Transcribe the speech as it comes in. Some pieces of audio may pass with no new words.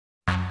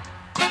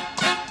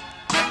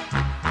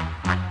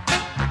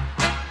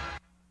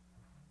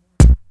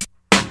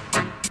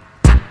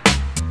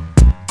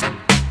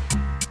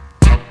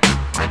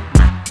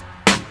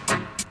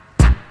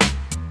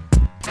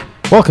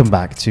Welcome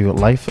back to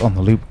Life on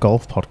the Loop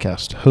Golf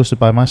Podcast, hosted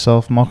by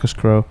myself, Marcus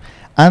Crowe,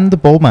 and the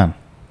bald man,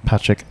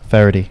 Patrick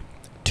Faraday.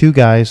 Two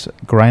guys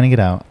grinding it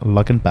out,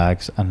 lugging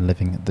bags, and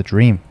living the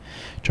dream.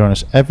 Join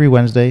us every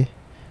Wednesday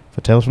for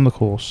Tales from the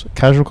Course,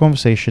 casual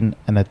conversation,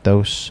 and a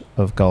dose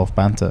of golf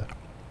banter.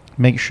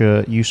 Make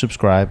sure you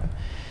subscribe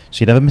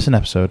so you never miss an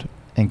episode,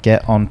 and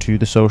get onto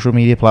the social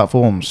media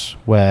platforms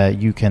where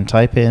you can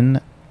type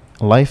in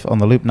Life on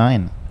the Loop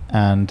 9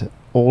 and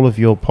all of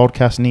your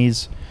podcast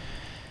needs,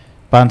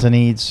 banter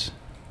needs,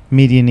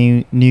 media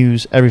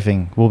news,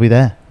 everything will be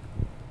there.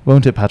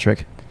 Won't it,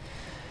 Patrick?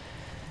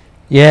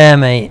 Yeah,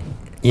 mate.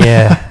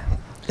 Yeah.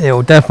 It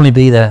will definitely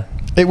be there.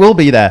 It will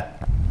be there.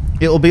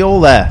 It'll be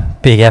all there.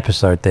 Big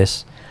episode,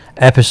 this.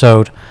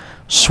 Episode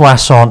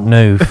Soixante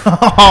Neuf.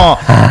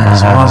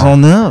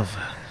 Soixante Neuf.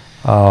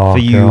 Oh,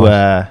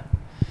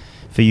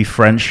 for you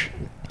French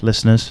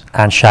listeners.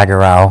 And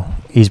Chaggerao.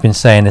 He's been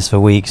saying this for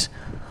weeks.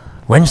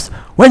 When's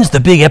the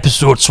big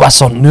episode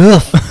Soixante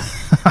Neuf?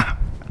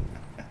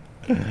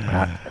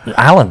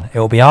 Alan,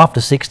 it'll be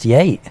after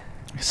 68.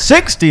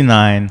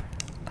 69.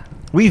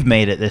 We've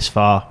made it this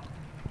far.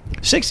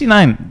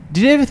 69.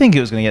 Did you ever think it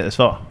was going to get this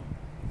far?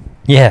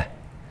 Yeah.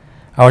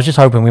 I was just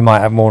hoping we might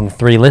have more than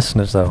 3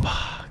 listeners, though.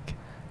 Fuck.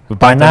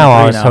 By now,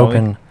 I was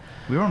hoping...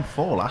 We were on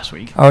 4 last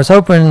week. I was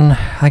hoping,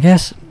 I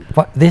guess,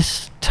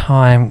 this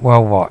time...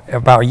 Well, what?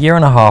 About a year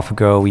and a half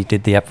ago, we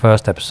did the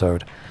first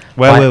episode.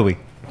 Where were we?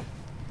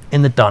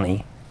 In the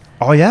Dunny.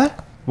 Oh, yeah?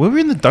 Were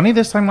we in the Dunny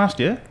this time last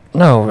year?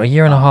 No, a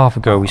year and a half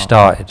ago we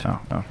started.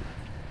 Oh.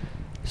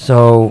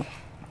 So,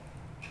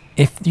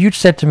 if you'd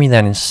said to me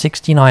then in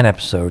 69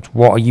 episodes,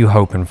 what are you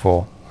hoping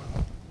for?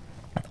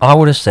 I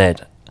would have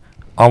said,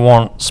 I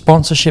want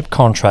sponsorship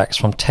contracts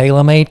from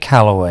TaylorMade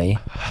Callaway,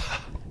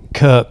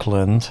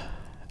 Kirkland,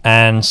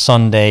 and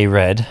Sunday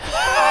Red.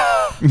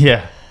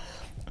 Yeah.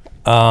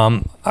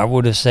 I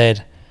would have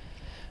said,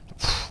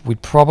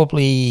 we'd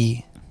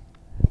probably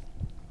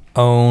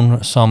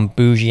own some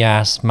bougie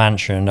ass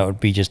mansion that would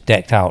be just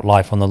decked out,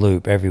 Life on the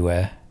Loop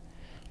everywhere.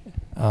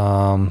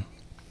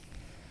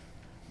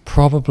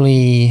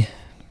 Probably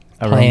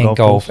playing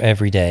golf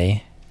every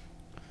day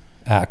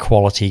at a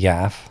quality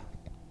gaff.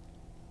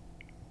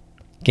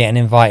 Getting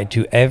invited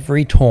to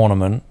every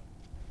tournament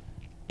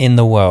in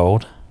the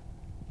world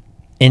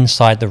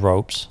inside the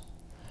ropes.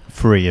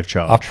 Free of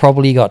charge. I've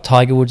probably got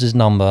Tiger Woods'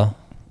 number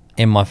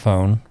in my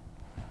phone.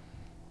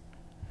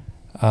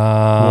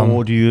 What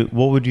would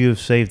you have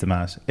saved them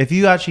as? If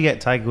you actually get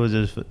Tiger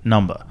Woods'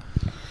 number,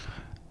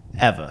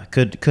 ever,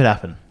 could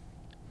happen,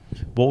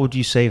 what would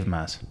you save them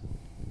as?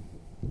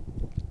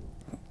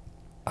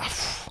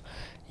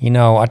 You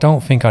know, I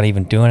don't think I'd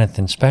even do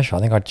anything special.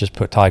 I think I'd just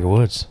put Tiger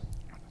Woods.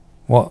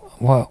 What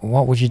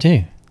would you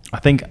do? I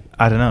don't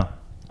know.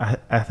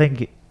 I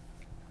think,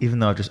 even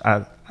though I just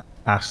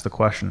asked the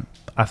question,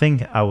 I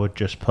think I would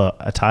just put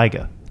a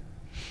Tiger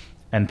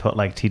and put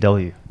like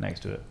TW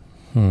next to it.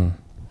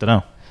 Don't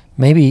know.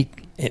 Maybe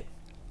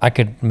I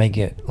could make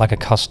it like a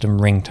custom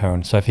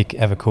ringtone, so if he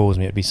ever calls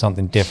me, it'd be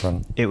something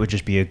different. It would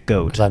just be a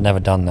goat. Because I've never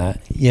done that.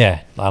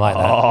 Yeah, I like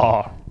that.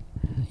 Oh.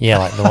 Yeah,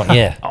 like the one,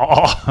 yeah.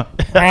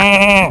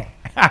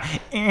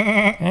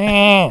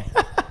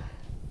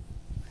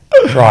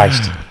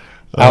 Christ.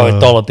 Out with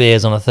dollar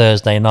beers on a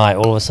Thursday night,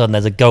 all of a sudden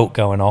there's a goat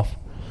going off.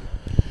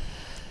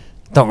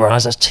 Don't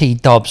realise that's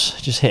T-Dubs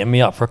just hitting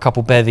me up for a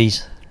couple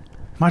bevies.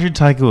 Imagine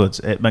Tiger Woods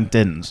at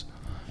McDinton's.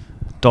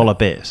 Dollar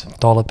beers.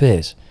 Dollar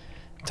beers.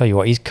 Tell you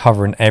what, he's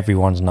covering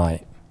everyone's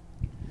night.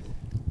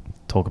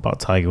 Talk about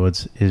Tiger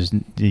Woods.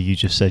 You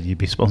just said you'd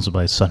be sponsored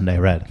by Sunday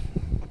Red.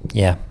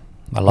 Yeah,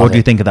 I love it. What do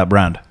you think of that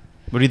brand?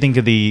 What do you think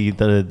of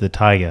the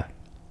Tiger?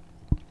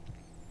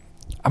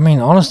 I mean,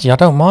 honestly, I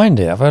don't mind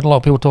it. I've heard a lot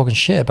of people talking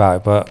shit about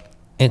it, but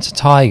it's a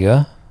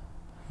tiger.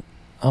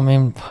 I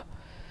mean,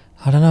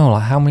 I don't know,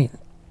 like how many...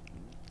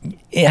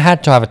 It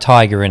had to have a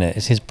tiger in it.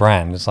 It's his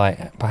brand. It's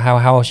like, but how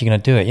else are you going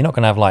to do it? You're not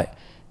going to have like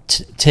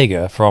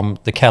Tigger from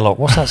the Kellogg.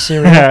 What's that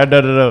cereal?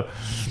 No.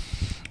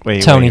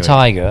 Wait,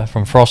 Tiger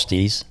from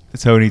Frosties.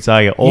 Tony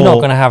Tiger. You're not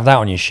going to have that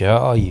on your shirt,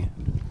 are you?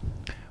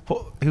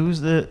 Who was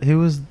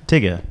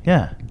Tigger?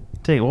 Yeah,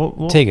 Tigger.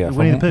 Tigger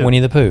from Winnie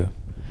the Pooh.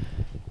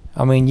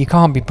 I mean, you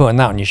can't be putting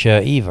that on your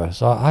shirt either.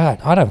 So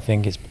I don't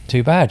think it's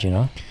too bad, you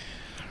know.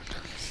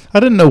 I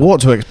didn't know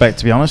what to expect,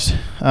 to be honest.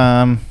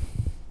 But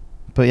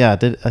yeah,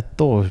 I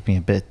thought it would be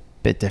a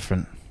bit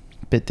different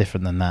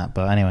than that.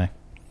 But anyway.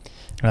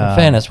 In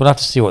fairness, we'll have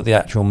to see what the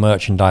actual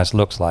merchandise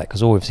looks like,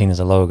 because all we've seen is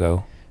a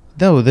logo.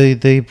 No,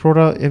 they brought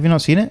out... Have you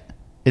not seen it?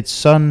 It's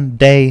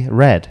Sunday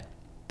Red.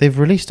 They've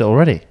released it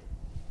already.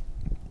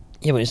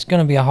 Yeah, but it's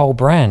going to be a whole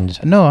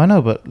brand. No, I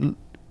know, but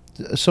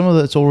some of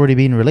it's already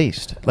been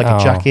released. Like a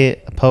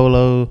jacket, a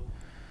polo,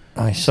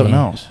 something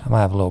else. I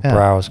might have a little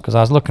browse, because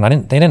I was looking.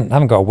 They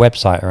haven't got a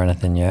website or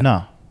anything yet.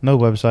 No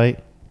website.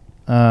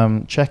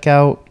 Check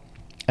out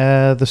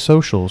the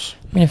socials.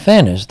 I mean, in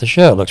fairness, the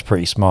shirt looks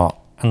pretty smart.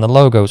 And the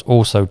logo's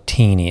also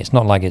teeny. It's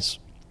not like it's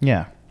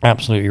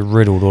absolutely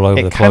riddled all over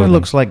the clothing. It kind of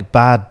looks like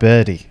Bad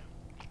Birdie.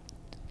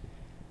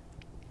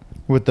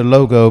 With the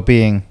logo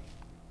being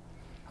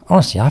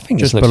Honestly, I think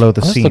Just this looks... below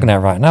the I'm just seam. looking at it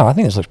right now. I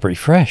think this looks pretty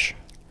fresh.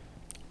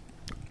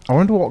 I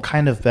wonder what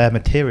kind of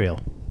material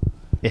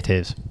it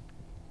is.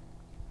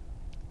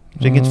 Do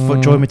you think it's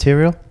FootJoy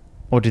material?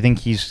 Or do you think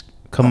he's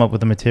come up with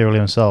the material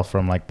himself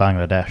from like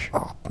Bangladesh?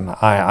 Oh,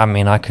 I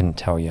mean, I couldn't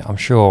tell you. I'm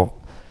sure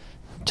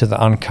to the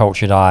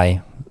uncultured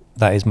eye,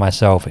 that is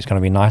myself, it's going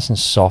to be nice and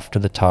soft to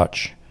the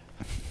touch.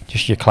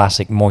 Just your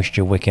classic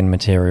moisture wicking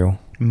material.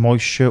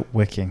 Moisture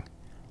wicking.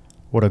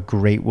 What a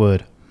great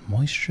word.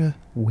 Moisture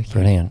wicking.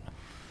 Brilliant.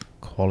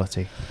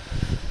 Quality.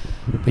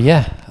 But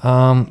yeah,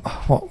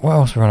 what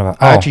else are we on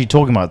about? Actually,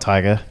 talking about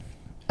Tiger,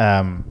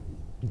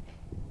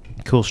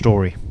 cool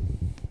story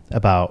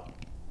about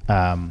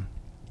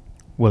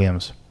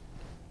Williams,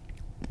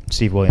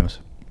 Steve Williams,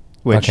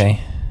 which okay.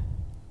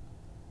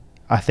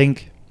 I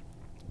think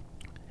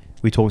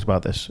we talked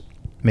about this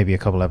maybe a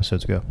couple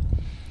episodes ago.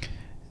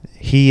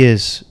 He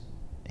is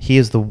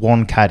the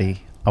one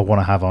caddy I want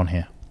to have on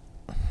here.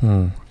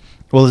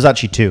 Well, there's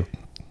actually two.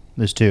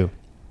 There's two.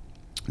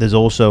 There's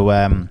also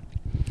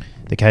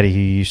the caddy who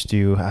used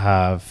to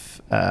have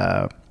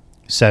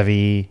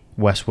Seve,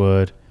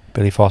 Westwood,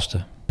 Billy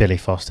Foster. Billy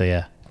Foster,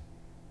 yeah.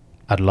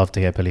 I'd love to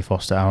get Billy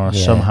Foster. I want to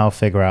Yeah. somehow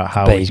figure out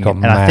how Bet we he's can got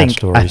get, and I mad think, I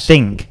stories.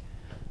 think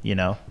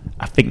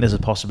there's a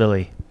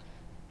possibility.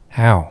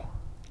 How?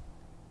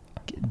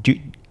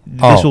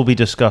 This will be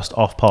discussed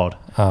off pod.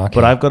 Oh, okay.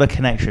 But I've got a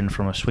connection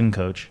from a swing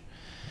coach.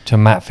 To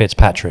Matt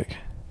Fitzpatrick.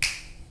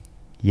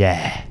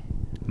 Yeah.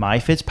 My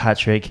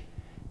Fitzpatrick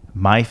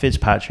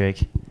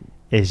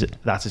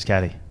that's his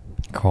caddy.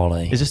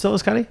 Quality. Is it still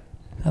his caddy?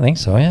 I think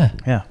so, yeah.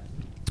 Yeah.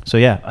 So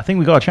yeah, I think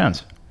we got a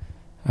chance.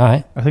 All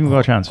right. I think we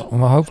got a chance.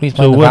 Well, hopefully he's So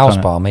playing the we'll work on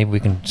it. Valspar. Maybe we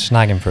can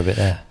snag him for a bit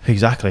there.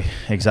 Exactly.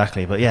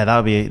 But yeah,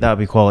 that would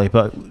be quality.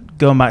 But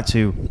going back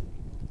to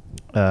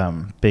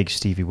big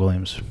Stevie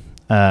Williams,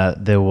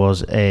 there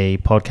was a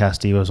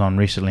podcast he was on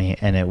recently,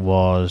 and it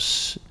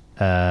was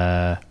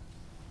one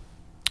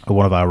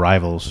of our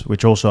rivals,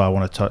 which also I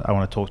want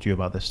to talk to you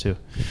about this too.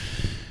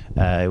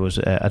 It was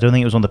I don't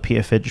think it was on the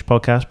Peter Finch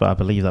podcast, but I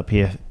believe that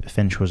Peter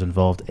Finch was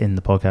involved in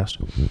the podcast,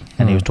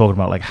 and he was talking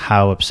about like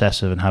how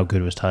obsessive and how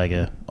good was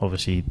Tiger.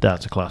 Obviously,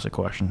 that's a classic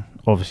question.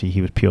 Obviously, he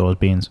was pure as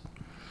beans,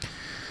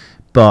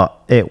 but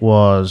he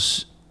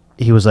was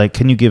like,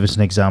 can you give us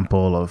an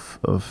example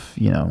of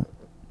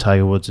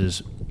Tiger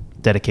Woods'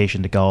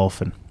 dedication to golf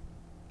and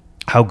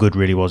how good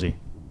really was he?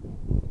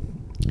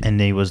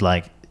 And he was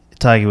like,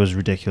 Tiger was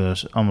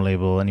ridiculous,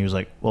 unbelievable, and he was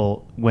like,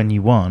 well, when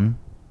you won,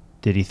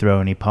 did he throw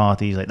any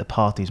parties? Like, the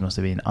parties must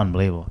have been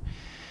unbelievable.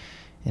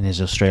 In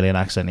his Australian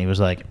accent, he was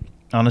like,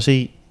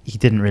 honestly, he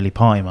didn't really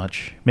party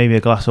much. Maybe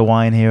a glass of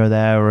wine here or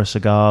there or a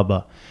cigar,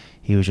 but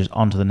he was just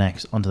on to the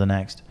next.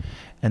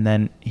 And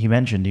then he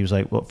mentioned, he was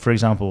like, well, for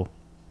example,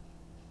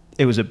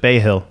 it was at Bay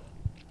Hill,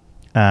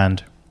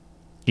 and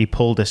he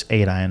pulled this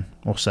 8-iron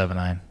or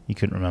 7-iron, he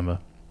couldn't remember,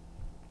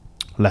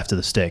 left of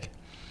the stick.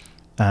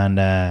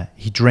 And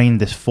he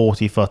drained this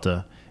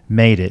 40-footer,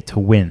 made it to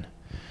win.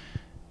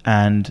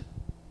 And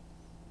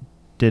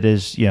did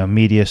his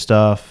media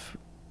stuff,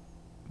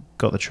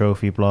 got the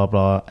trophy, blah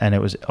blah, and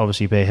it was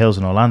obviously Bay Hills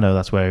in Orlando.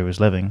 That's where he was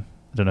living.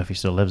 I don't know if he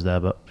still lives there,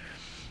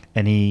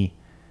 and he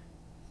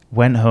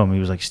went home. He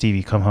was like,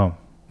 Stevie, come home,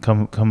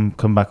 come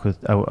back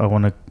with. I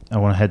want to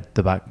head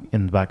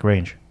in the back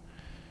range.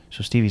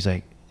 So Stevie's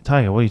like,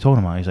 Tiger, what are you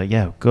talking about? He's like,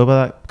 yeah, go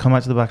back, come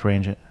back to the back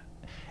range,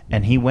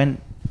 and he went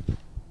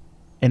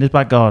in his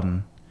back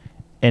garden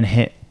and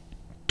hit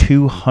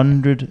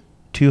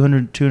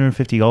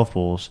 250 golf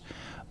balls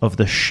of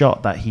the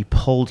shot that he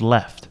pulled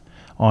left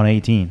on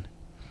 18,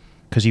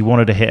 because he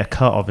wanted to hit a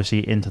cut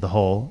obviously into the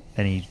hole,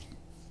 and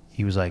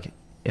he was like,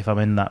 if I'm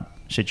in that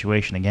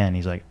situation again,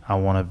 he's like, I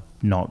want to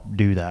not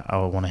do that. I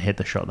want to hit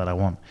the shot that I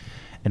want.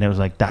 And it was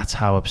like, that's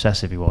how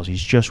obsessive he was.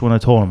 He's just won a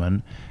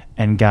tournament,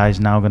 and guy's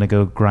now going to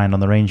go grind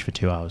on the range for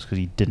 2 hours because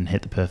he didn't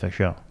hit the perfect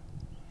shot.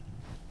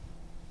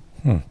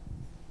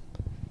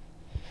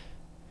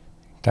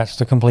 That's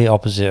the complete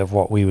opposite of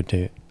what we would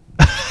do.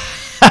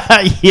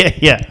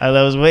 yeah, I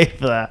was waiting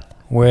for that.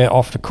 We're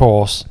off the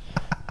course,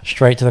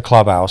 straight to the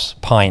clubhouse,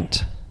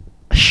 pint.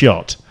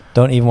 Shot.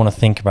 Don't even want to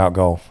think about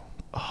golf.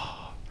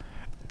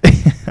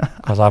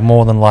 Because I've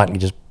more than likely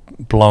just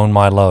blown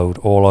my load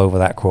all over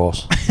that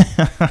course.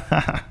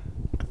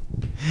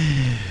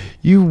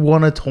 You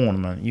won a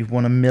tournament. You've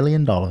won $1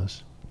 million.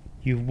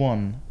 You've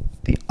won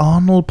the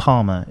Arnold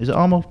Palmer. Is it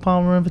Arnold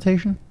Palmer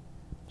Invitation?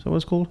 Is that what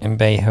it's called? In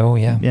Bay Hill,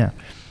 yeah. Yeah.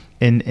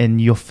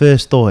 And your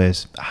first thought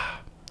is,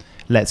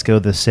 let's go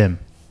the sim.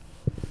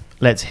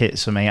 Let's hit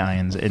some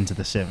 8-irons into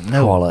the sim.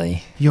 No,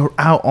 Quality. you're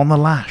out on the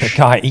lash. The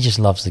guy, he just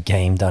loves the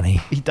game, doesn't he?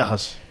 He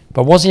does.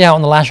 But was he out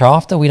on the lash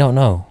after? We don't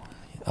know.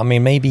 I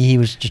mean, maybe he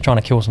was just trying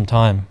to kill some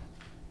time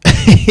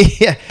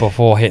Yeah.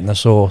 before hitting the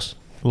source.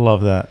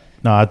 Love that.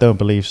 No, I don't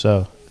believe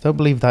so. I don't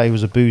believe that he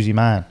was a boozy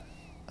man.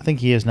 I think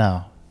he is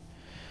now.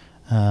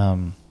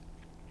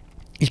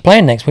 He's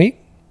playing next week.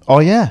 Oh,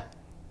 yeah.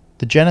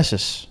 The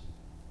Genesis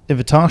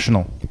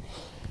Invitational.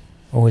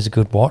 Always a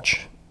good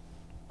watch.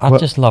 I'd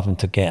just love him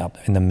to get up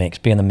in the mix,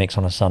 be in the mix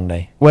on a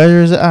Sunday.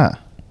 Where is it at?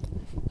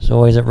 It's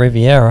always at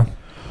Riviera.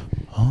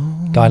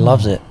 Guy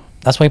loves it.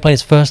 That's why he played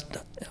his first.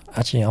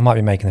 Actually, I might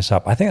be making this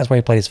up. I think that's why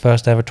he played his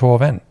first ever tour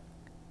event.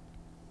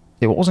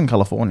 It was in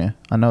California.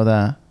 I know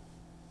that.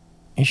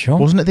 You sure?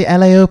 Wasn't it the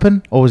LA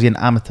Open, or was he an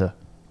amateur?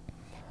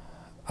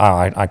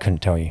 Oh, I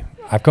couldn't tell you.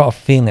 I've got a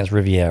feeling it's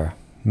Riviera.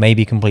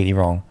 Maybe completely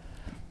wrong.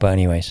 But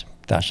anyways,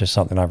 that's just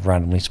something I've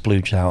randomly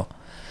splooged out.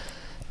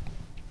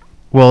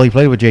 Well, he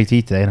played with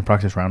JT today in a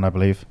practice round, I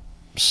believe.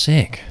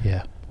 Sick.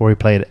 Yeah. Or he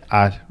played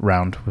a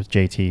round with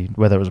JT.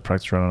 Whether it was a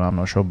practice round or not, I'm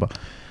not sure. But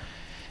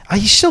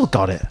he's still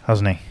got it,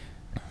 hasn't he?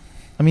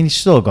 I mean, he's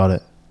still got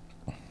it.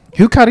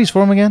 Who caddies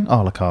for him again?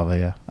 Oh, LaCava,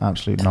 yeah.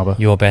 Absolute knobber.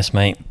 Your best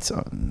mate.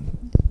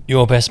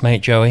 Your best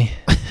mate, Joey.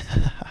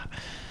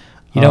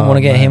 You don't want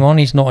to get him on?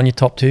 He's not on your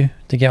top 2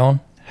 to get on?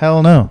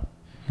 Hell no.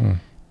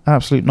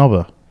 Absolute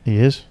knobber. He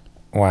is.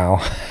 Wow.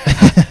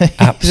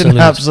 He's an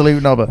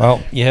absolute knobber.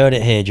 Well, you heard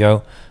it here,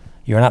 Joe.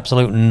 You're an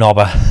absolute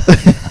knobber.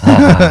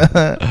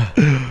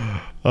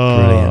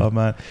 Oh,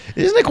 man.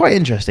 Isn't it quite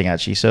interesting,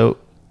 actually? So,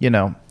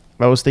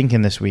 I was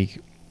thinking this week,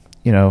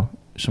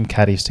 some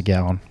caddies to get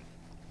on.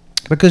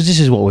 Because this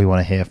is what we want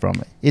to hear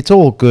from. It's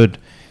all good,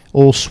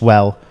 all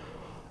swell.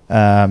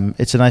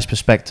 It's a nice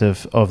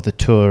perspective of the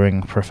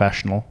touring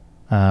professional,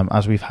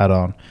 as we've had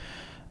on.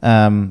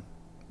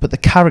 But the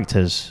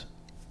characters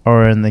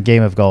are in the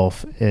game of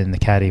golf, in the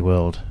caddy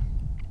world,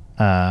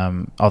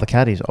 are the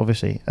caddies,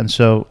 obviously. And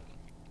so,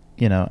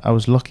 I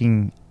was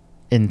looking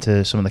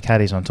into some of the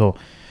caddies on tour.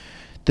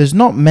 There's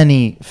not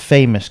many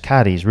famous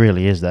caddies,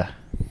 really, is there?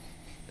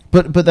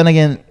 But then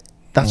again,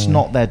 that's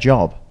not their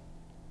job,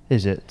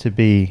 is it? To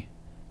be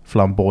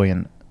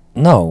flamboyant.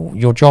 No,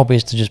 your job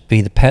is to just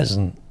be the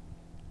peasant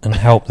and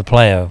help the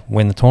player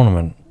win the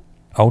tournament,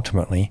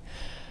 ultimately.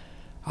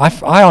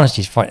 I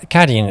honestly find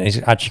caddying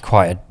is actually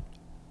quite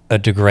a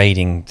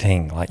degrading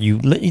thing. Like, you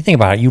think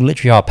about it, you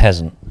literally are a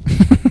peasant.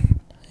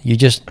 You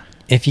just,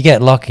 if you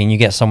get lucky and you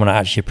get someone that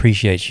actually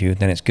appreciates you,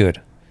 then it's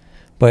good.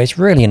 But it's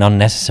really an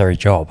unnecessary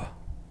job.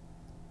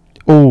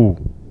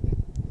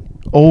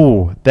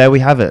 Oh, there we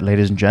have it,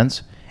 ladies and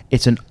gents.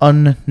 It's an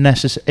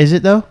unnecessary... Is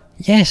it, though?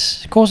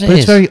 Yes, of course it but is.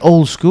 It's very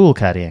old school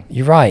caddying.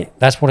 You're right.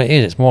 That's what it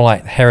is. It's more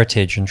like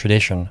heritage and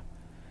tradition.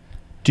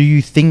 Do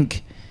you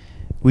think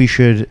we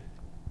should...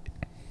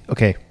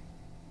 Okay,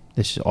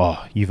 this is...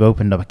 Oh, you've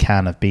opened up a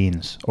can of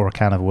beans, or a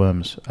can of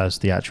worms, as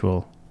the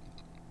actual...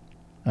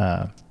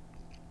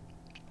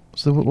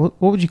 So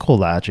what would you call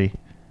that, actually?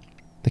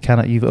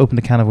 You've opened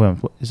a can of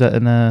worms. Is that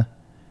in a...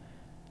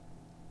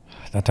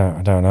 I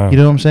don't know. You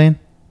know what I'm saying?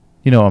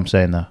 You know what I'm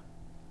saying, though.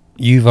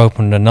 You've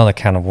opened another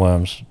can of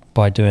worms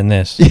by doing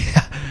this.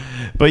 Yeah.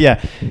 But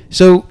yeah,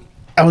 so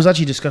I was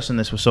actually discussing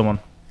this with someone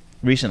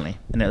recently,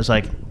 and it was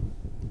like,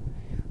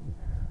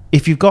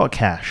 if you've got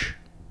cash,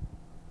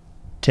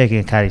 taking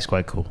a caddy is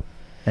quite cool.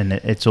 And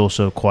it's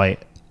also quite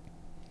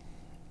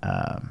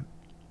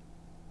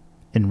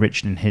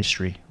enriched in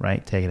history,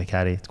 right? Taking a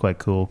caddy, it's quite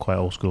cool, quite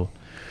old school.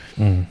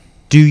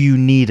 Do you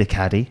need a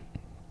caddy?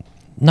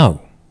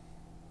 No.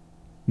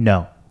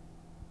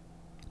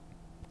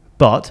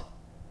 But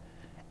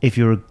if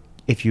you're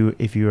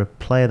a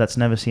player that's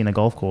never seen a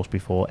golf course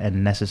before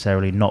and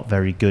necessarily not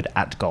very good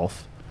at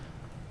golf,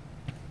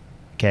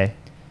 okay,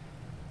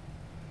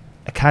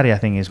 a caddy I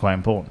think is quite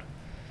important.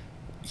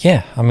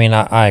 Yeah, I mean,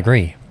 I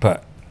agree,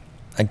 but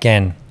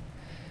again,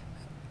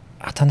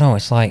 I don't know.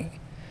 It's like,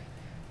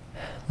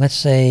 let's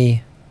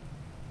say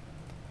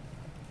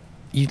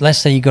you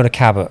go to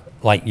Cabot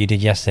like you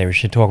did yesterday. We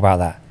should talk about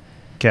that.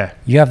 Okay.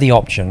 You have the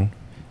option.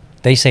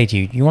 They say to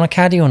you, "You want a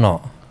caddy or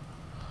not?"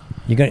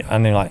 You're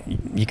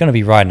gonna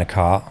be riding a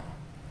cart.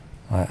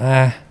 Like,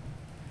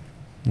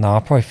 no,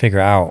 I'll probably figure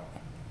it out.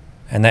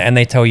 And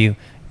they tell you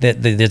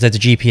that there's a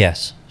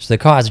GPS. So the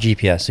cart has a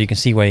GPS, so you can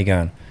see where you're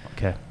going.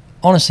 Okay.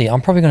 Honestly,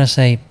 I'm probably gonna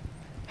say,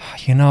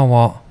 you know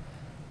what?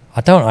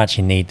 I don't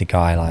actually need the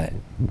guy. Like,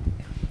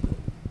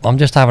 I'm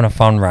just having a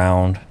fun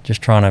round,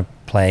 just trying to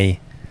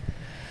play.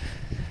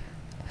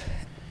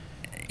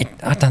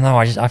 I don't know.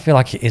 I feel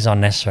like it is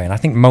unnecessary, and I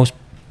think most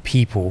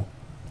people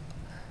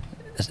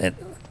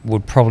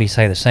would probably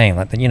say the same.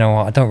 Like, you know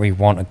what? I don't really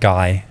want a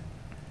guy.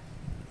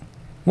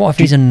 What if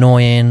he's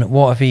annoying?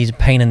 What if he's a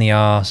pain in the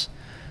ass?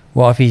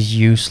 What if he's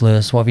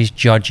useless? What if he's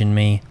judging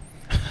me?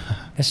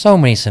 There's so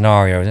many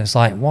scenarios. It's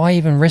like, why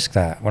even risk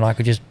that when I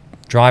could just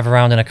drive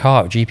around in a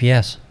car with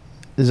GPS?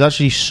 There's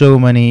actually so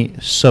many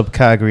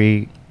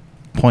subcategory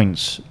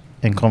points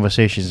in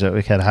conversations that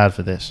we had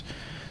for this.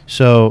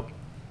 So,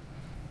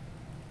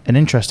 an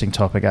interesting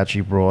topic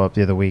actually brought up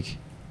the other week.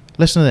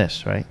 Listen to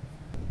this, right?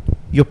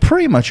 You're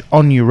pretty much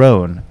on your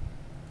own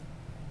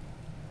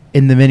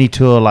in the mini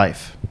tour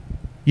life.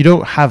 You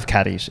don't have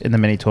caddies in the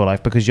mini tour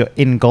life because you're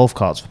in golf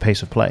carts for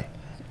pace of play.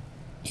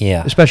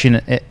 Yeah. Especially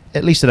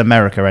at least in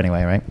America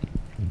anyway, right?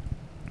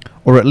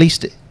 Or at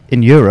least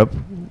in Europe,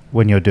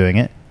 when you're doing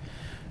it,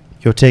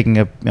 you're taking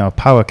a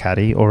power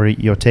caddy, or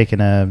you're taking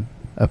a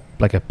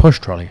push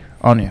trolley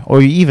on you,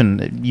 or you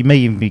may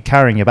even be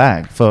carrying your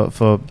bag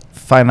for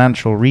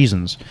financial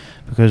reasons,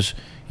 because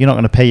you're not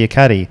going to pay your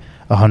caddy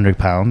 £100,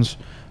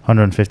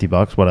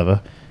 $150,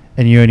 whatever,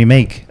 and you only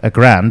make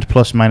 $1,000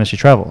 plus minus your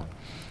travel.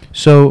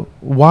 So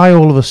why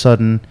all of a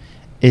sudden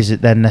is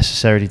it then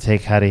necessary to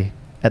take caddy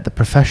at the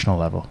professional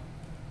level?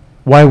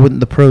 Why wouldn't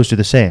the pros do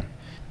the same?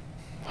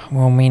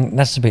 Well, I mean,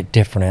 that's a bit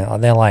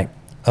different. They're like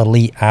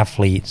elite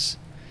athletes.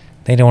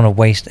 They don't want to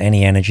waste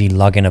any energy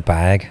lugging a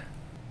bag.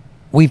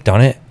 We've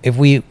done it. If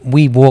we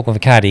walk with a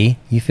caddy,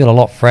 you feel a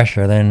lot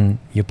fresher than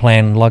you're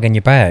playing lugging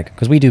your bag.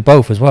 Because we do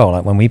both as well.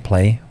 Like when we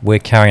play, we're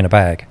carrying a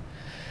bag.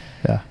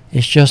 Yeah.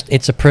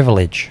 It's a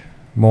privilege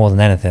more than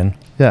anything.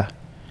 Yeah.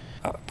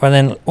 But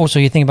then also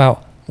you think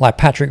about like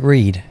Patrick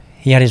Reed.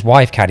 He had his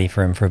wife caddy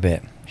for him for a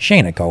bit. She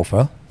ain't a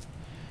golfer.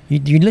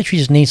 You literally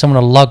just need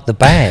someone to lug the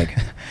bag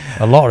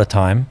a lot of the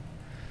time.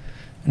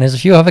 And there's a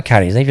few other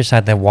caddies. They just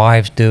had their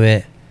wives do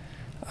it.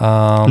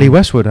 Lee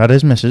Westwood had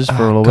his missus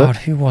for a little God,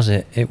 bit. who was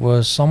it? It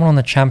was someone on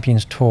the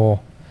Champions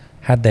Tour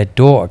had their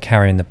daughter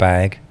carrying the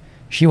bag.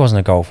 She wasn't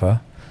a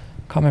golfer.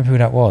 Can't remember who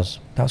that was.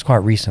 That was quite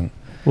recent.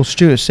 Well,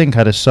 Stuart Sink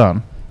had his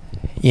son.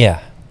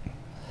 Yeah.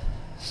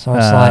 So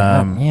it's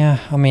yeah,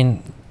 I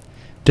mean...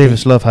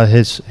 Davis Love had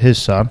his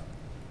son.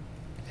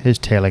 His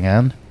tailing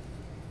end.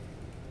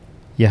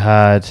 You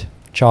had...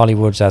 Charlie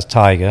Woods as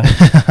Tiger.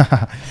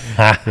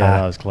 Yeah,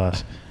 that was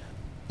class.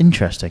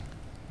 Interesting.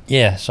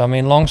 Yeah, so I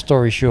mean, long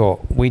story short,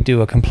 we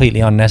do a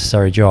completely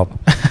unnecessary job,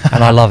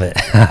 and I love it.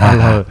 I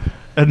love it.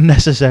 A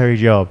necessary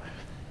job.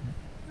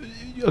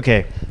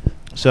 Okay,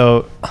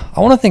 so... I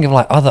want to think of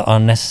like other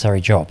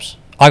unnecessary jobs.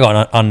 I got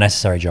an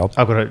unnecessary job.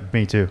 I've got it.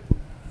 Me too.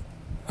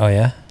 Oh,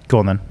 yeah? Go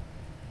on then.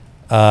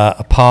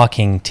 A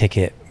parking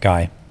ticket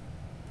guy.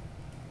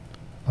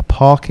 A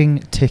parking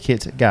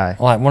ticket guy.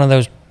 Like one of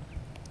those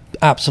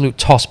absolute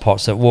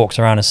tosspots that walks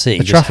around a city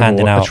just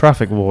handing out... A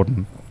traffic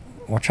warden.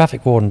 Well,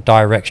 traffic warden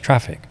directs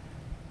traffic.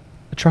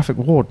 A traffic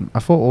warden. I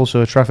thought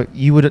also a traffic...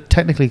 You would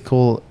technically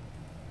call...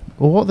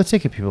 Well, what are the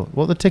ticket people?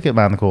 What are the ticket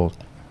man called?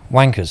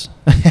 Wankers.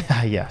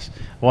 Yes,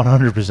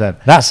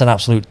 100%. That's an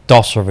absolute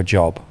dosser of a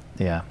job.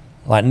 Yeah.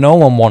 Like, no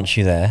one wants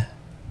you there.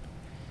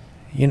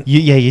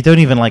 You don't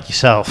even like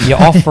yourself.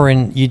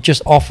 You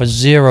just offer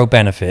zero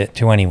benefit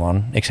to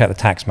anyone except the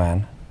tax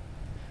man.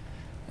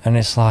 And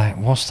it's like,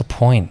 what's the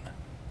point?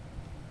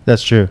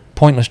 That's true.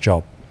 Pointless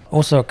job.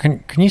 Also,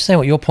 can you say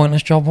what your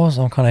pointless job was?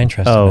 I'm kind of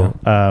interested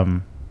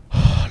now.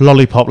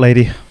 Lollipop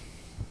lady.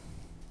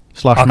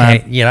 /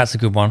 man. Yeah, that's a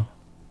good one.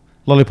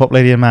 Lollipop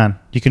lady and man.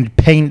 You can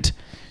paint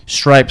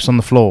stripes on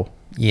the floor.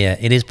 Yeah,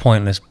 it is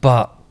pointless,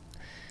 but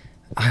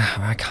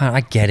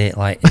I get it.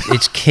 Like,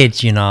 it's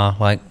kids, you know.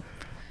 Like,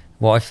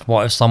 what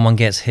if someone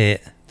gets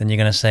hit? Then you're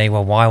gonna say,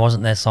 well, why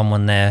wasn't there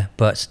someone there?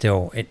 But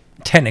still,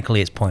 technically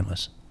it's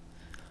pointless.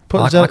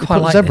 Put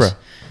zebra. This.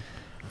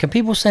 Can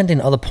people send in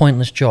other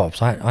pointless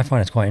jobs? I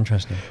find it's quite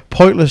interesting.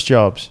 Pointless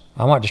jobs.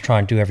 I might just try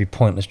and do every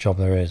pointless job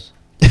there is.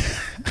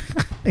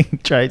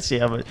 Try and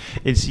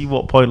see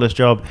what pointless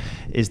job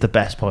is the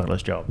best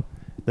pointless job.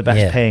 The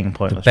best paying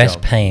pointless job. The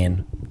best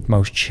paying,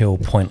 most chill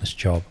pointless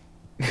job.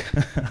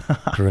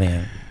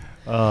 Brilliant.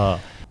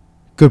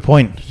 Good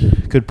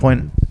point. Good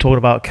point. Talking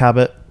about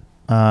Cabot.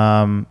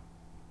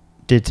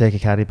 Did take a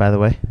caddy, by the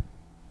way.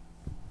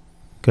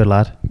 Good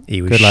lad.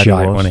 He was good lad,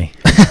 shite, wasn't he?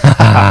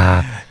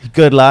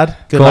 Good lad.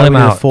 Good call lad him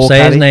out. Say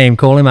caddy. his name.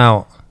 Call him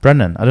out.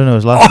 Brendan. I don't know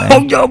his last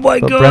name. Oh my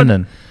God.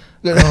 Brendan.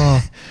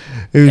 Oh.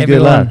 He was a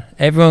good lad.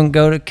 Everyone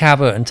go to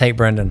Cabot and take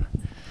Brendan.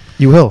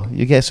 You will.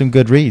 You get some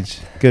good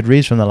reads. Good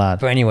reads from the lad.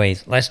 But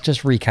anyways, let's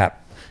just recap.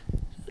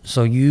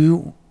 So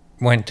you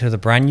went to the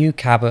brand new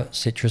Cabot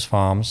Citrus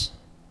Farms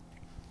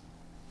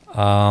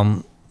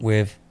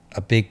with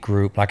a big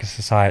group, like a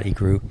society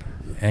group,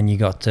 and you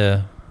got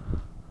to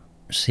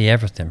see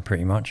everything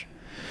pretty much.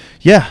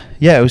 Yeah.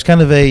 It was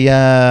kind of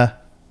a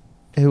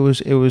it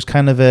was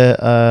kind of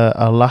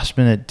a last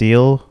minute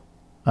deal,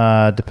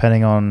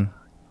 depending on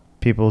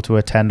people to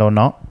attend or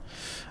not.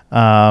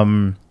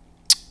 And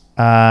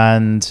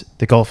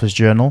the Golfer's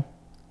Journal.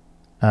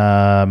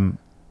 Thank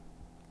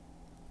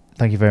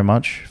you very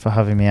much for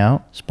having me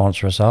out.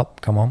 Sponsor us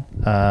up. Come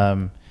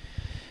on.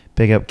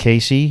 Big up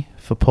Casey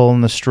for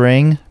pulling the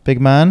string,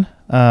 big man.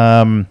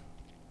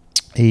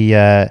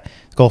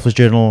 Golfer's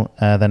Journal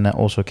then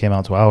also came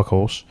out to our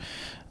course.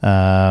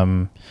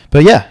 But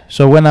yeah,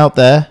 so went out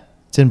there.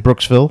 It's in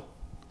Brooksville.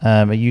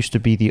 It used to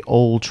be the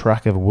old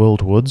track of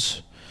World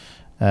Woods.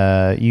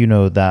 You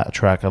know that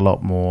track a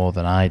lot more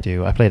than I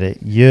do. I played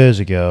it years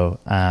ago,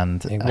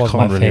 and it was I my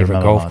can't really favorite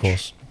remember golf much.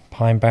 course.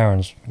 Pine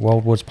Barrens,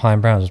 World Woods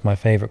Pine Barrens was my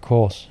favorite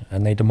course,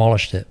 and they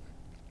demolished it.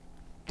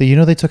 You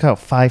know they took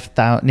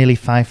out nearly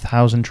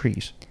 5,000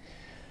 trees.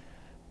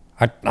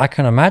 I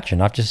can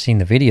imagine. I've just seen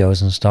the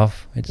videos and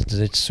stuff.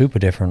 It's super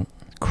different.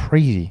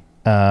 Crazy.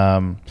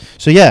 So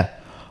yeah,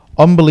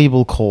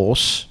 unbelievable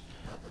course.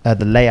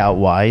 The layout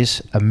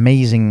wise,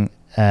 amazing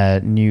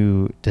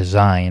new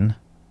design.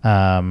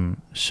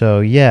 So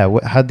yeah,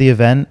 had the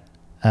event,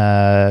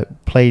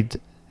 played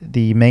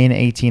the main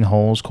 18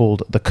 holes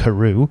called the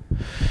Carew.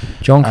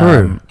 John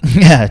Carew.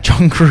 Yeah,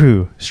 John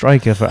Carew,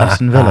 striker for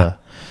Aston Villa.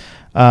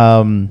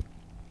 And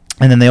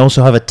then they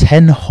also have a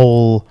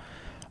 10-hole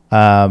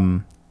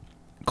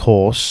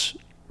course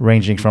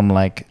ranging from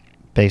like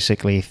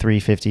basically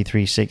 350,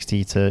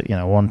 360 to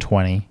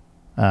 120.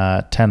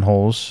 10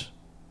 holes,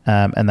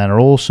 and then are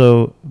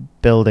also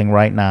building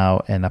right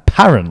now, and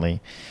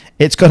apparently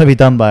it's going to be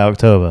done by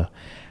October.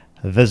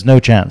 There's no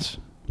chance.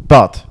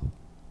 But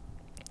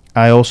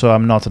I also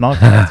am not an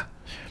architect.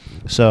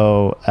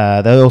 So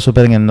they're also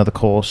building another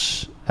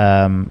course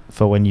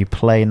for when you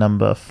play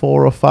number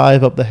 4 or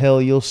 5 up the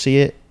hill. You'll see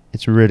it.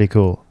 It's really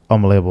cool.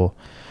 Unbelievable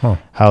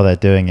how they're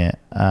doing it.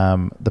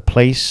 The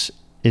place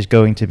is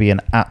going to be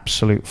an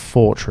absolute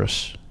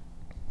fortress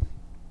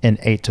in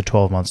 8 to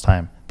 12 months'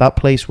 time. That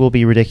place will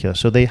be ridiculous.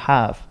 So they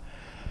have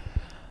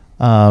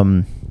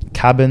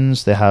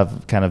cabins. They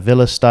have kind of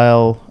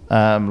villa-style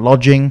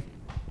lodging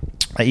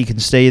that you can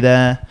stay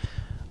there.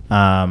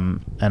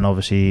 And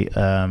obviously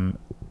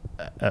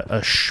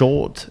a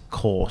short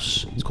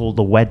course. It's called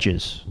the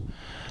Wedges.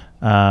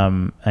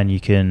 And you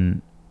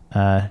can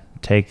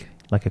take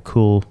like a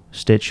cool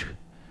Stitch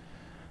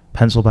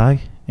pencil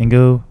bag and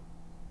go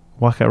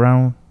whack it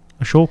around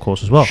a short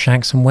course as well.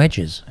 Shank some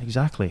wedges.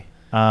 Exactly.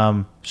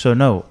 So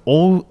no,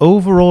 all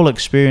overall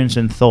experience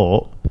and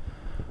thought,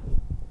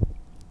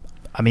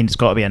 I mean, it's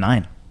got to be a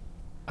 9.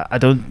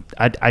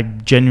 I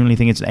genuinely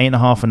think it's an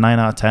 8.5 and 9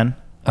 out of 10.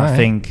 I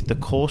think the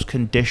course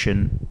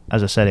condition,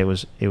 as I said, it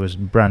was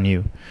brand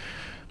new.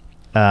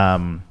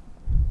 I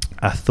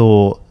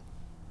thought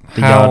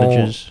the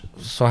yardages.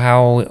 So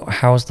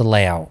how's the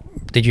layout?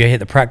 Did you hit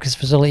the practice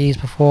facilities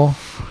before?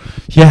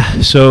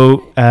 Yeah,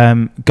 so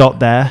got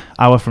there,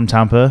 hour from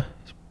Tampa.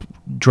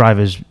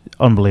 Driver's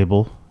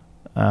unbelievable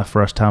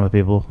for us Tampa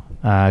people.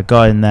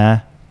 Got in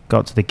there,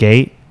 got to the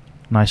gate.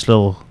 Nice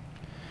little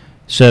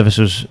service,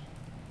 was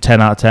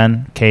 10 out of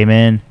 10. Came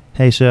in.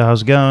 Hey, sir,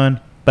 how's it going?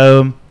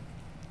 Boom.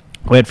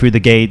 Went through the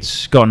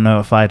gates, got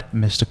notified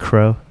Mr.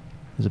 Crow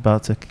is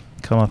about to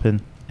come up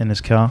in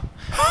his car.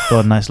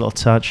 Got a nice little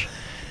touch.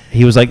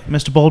 He was like,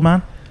 Mr.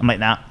 Baldman? I'm like,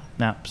 nah,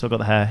 still got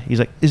the hair. He's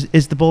like,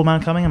 is the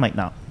Baldman coming? I'm like,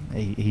 no.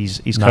 He's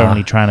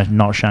currently trying to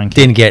not shank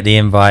you. Didn't get the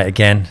invite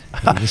again.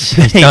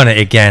 He's done it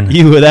again.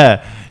 You were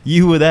there.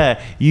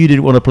 You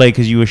didn't want to play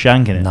because you were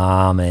shanking it.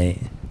 Nah,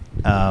 mate.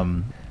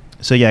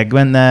 So yeah,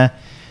 went there.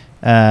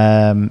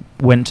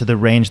 Went to the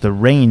range. The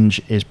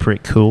range is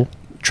pretty cool.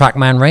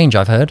 Trackman range,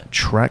 I've heard.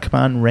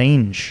 Trackman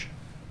range.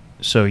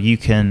 So you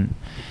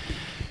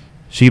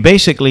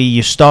basically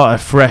you start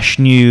a fresh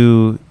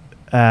new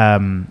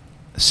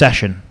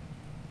session.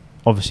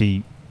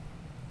 Obviously,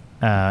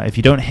 if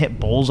you don't hit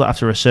balls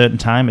after a certain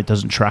time, it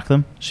doesn't track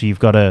them. So you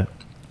got to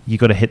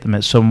hit them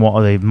at somewhat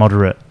of a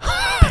moderate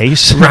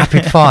pace.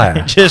 Rapid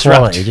fire. Just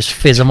quality. Just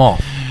fizz them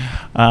off.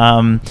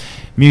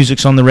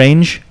 Music's on the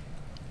range.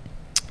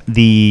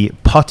 The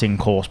putting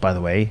course, by the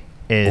way,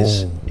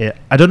 is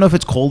I don't know if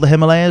it's called the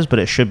Himalayas, but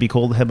it should be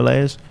called the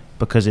Himalayas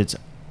because it's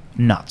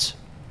nuts.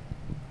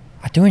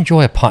 I do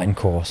enjoy a putting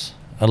course,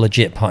 a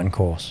legit putting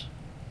course.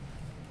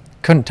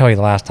 Couldn't tell you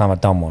the last time I'd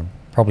done one.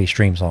 Probably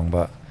Stream Song,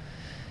 but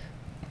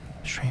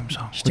Stream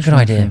Songs. Just a good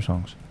idea. Stream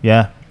Songs.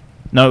 Yeah.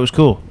 No, it was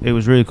cool. It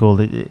was really cool.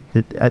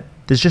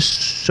 There's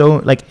just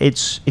so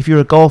if you're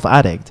a golf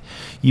addict,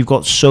 you've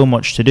got so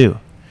much to do.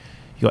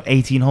 You got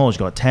 18 holes. You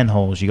got 10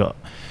 holes. You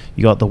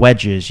got the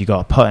wedges. You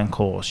got a putting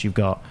course. You've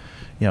got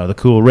the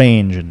cool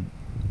range and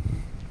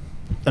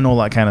all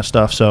that kind of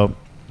stuff. So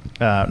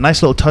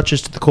nice little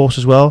touches to the course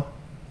as well.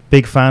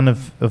 Big fan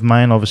of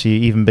mine, obviously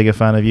even bigger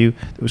fan of you.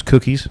 There was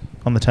cookies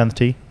on the 10th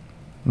tee.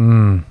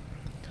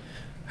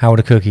 How were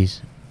the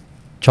cookies?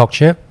 Choc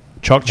chip?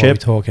 Choc chip. What are we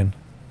talking?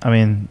 I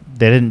mean,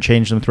 they didn't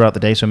change them throughout the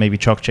day, so maybe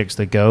choc chips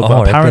they go.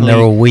 But apparently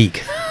they're all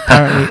weak.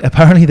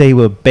 apparently they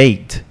were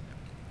baked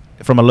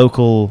from a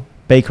local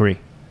bakery,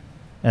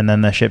 and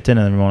then they're shipped in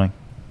every morning,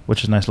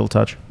 which is a nice little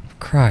touch.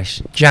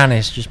 Christ,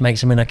 Janice just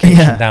makes them in a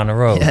kitchen down the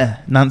road.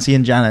 Yeah, Nancy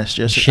and Janice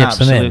just ships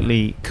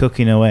absolutely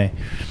cooking away.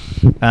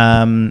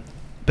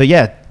 But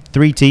yeah,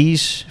 3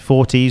 tees,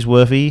 4 tees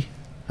worthy.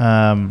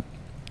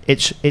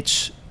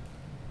 It's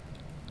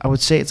I would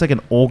say it's like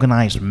an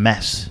organized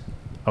mess.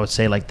 I would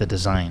say like the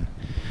design,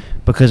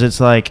 because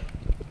it's like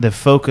they're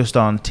focused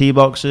on tee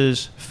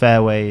boxes,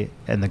 fairway,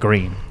 and the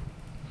green,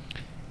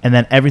 and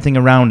then everything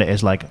around it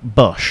is like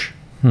bush,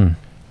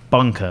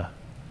 bunker,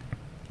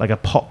 like a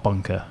pot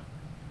bunker.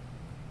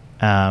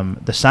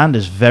 The sand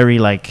is very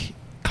like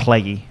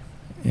clayey.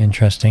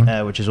 Interesting.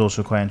 Which is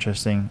also quite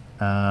interesting.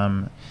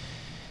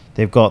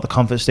 They've got the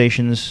comfort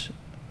stations,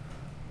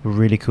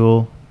 really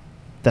cool.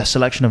 Their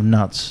selection of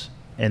nuts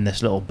in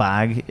this little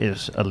bag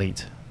is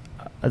elite.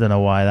 I don't know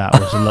why that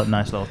was a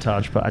nice little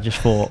touch, but I just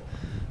thought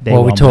they what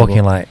are we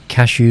talking, like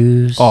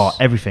cashews? Oh,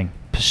 everything.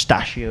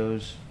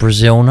 Pistachios.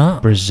 Brazil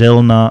nut?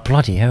 Brazil nut.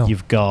 Bloody hell.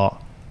 You've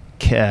got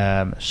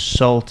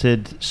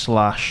salted /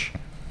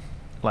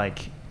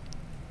 like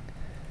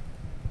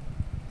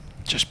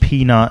just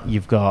peanut.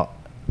 You've got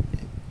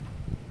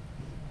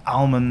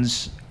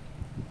almonds.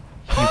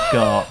 You've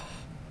got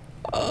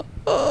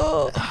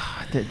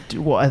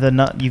what other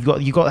nut?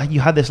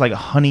 You had this like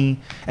honey.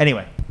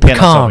 Anyway,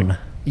 pecan.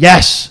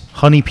 Yes,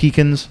 honey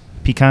pecans.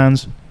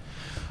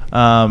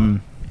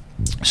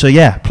 So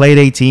yeah, played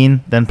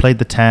 18, then played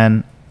the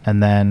 10,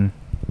 and then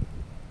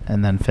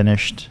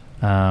finished.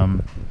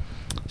 So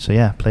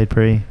yeah, played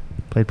pretty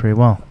Played pretty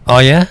well. Oh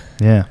yeah.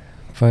 Yeah.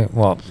 For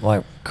what,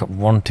 like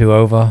 1-2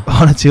 over?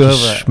 1 or 2 over.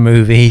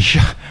 Smoothie.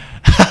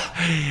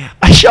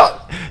 I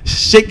shot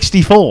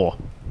 64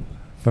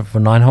 For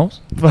 9 holes?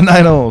 for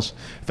 9 holes.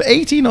 For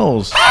 18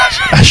 holes,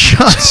 I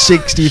shot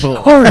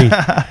 64.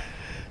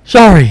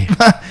 Sorry.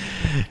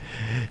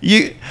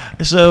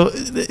 So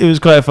it was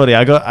quite funny.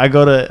 I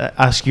got to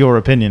ask your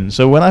opinion.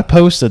 So when I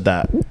posted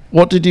that,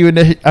 what did you?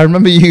 I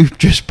remember you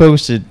just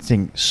posted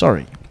saying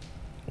sorry.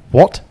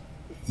 What?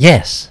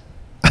 Yes.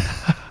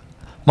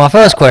 My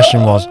first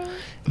question was,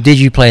 did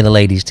you play the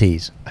ladies'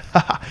 tees?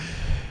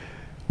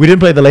 We didn't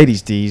play the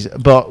ladies' tees,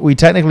 but we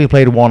technically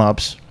played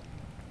one-ups.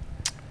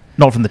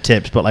 Not from the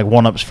tips, but like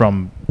one-ups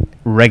from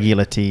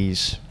regular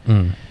tees.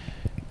 Mm.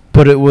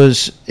 But it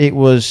was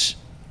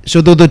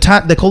so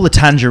they're called the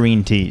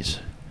tangerine tees.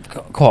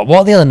 What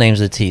are the other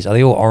names of the tees? Are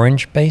they all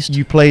orange based?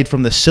 You played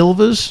from the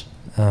silvers,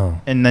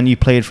 and then you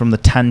played from the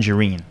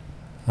tangerine.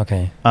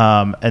 Okay.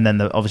 And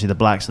then obviously the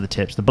blacks are the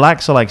tips. The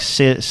blacks are like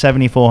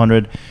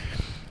 7,400,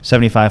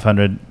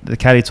 7,500. The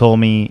caddy told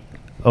me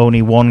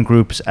only one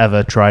group's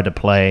ever tried to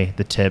play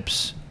the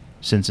tips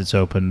since it's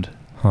opened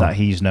that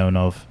he's known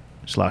of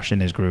 / in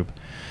his group.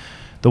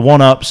 The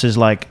one-ups is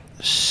like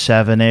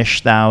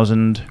 7-ish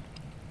thousand,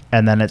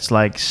 and then it's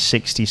like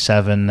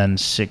 67 and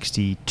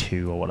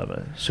 62 or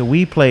whatever. So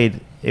we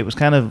played, it was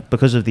kind of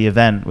because of the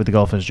event with the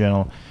Golfers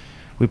Journal,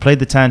 we played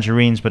the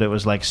tangerines, but it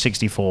was like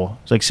 64.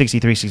 It's like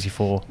 63,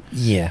 64.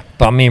 Yeah,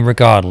 but I mean,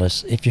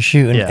 regardless, if you're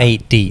shooting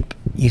 8 deep,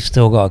 you've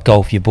still got to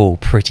golf your ball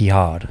pretty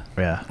hard.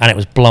 Yeah. And it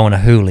was blowing a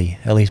hoolie,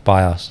 at least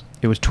by us.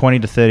 It was 20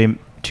 to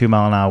 32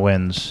 mile an hour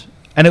winds.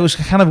 And it was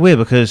kind of weird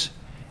because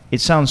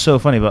it sounds so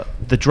funny, but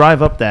the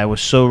drive up there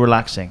was so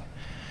relaxing.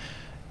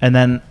 And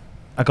then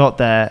I got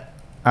there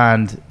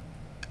and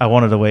I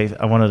wanted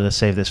to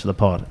save this for the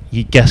pod.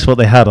 You guess what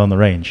they had on the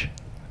range?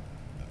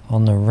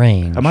 On the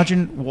range?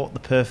 Imagine what the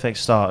perfect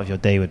start of your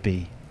day would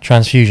be.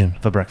 Transfusion.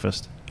 For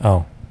breakfast.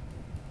 Oh.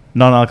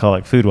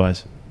 Non-alcoholic,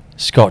 food-wise.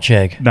 Scotch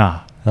egg.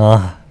 Nah.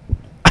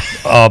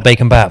 Oh,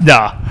 bacon bap.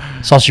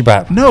 Nah. Sausage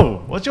bap.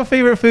 No. What's your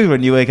favourite food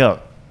when you wake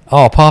up?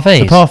 Oh,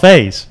 parfaits. The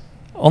parfaits.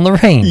 On the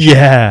range?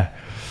 Yeah.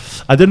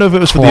 I don't know if it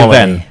was Quality. for the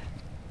event.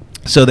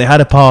 So they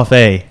had a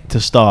parfait to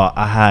start.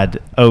 I had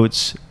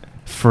oats,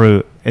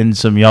 fruit, and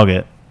some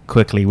yogurt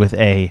quickly with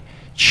a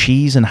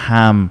cheese and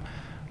ham,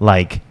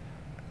 like...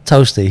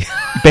 Toasty.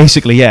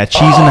 Basically, yeah.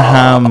 Cheese and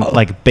ham,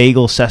 like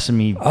bagel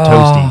sesame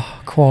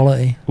toasty.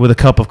 Quality. With a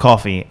cup of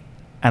coffee.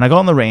 And I got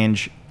on the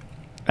range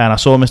and I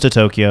saw Mr.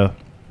 Tokyo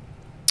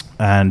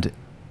and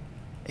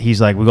he's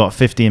like, we got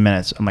 15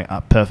 minutes. I'm like,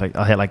 perfect.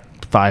 I'll hit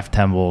like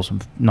 5-10 balls.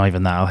 Not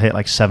even that. I'll hit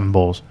like 7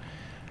 balls.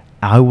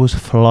 I was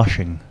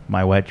flushing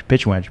my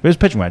pitching wedge. It was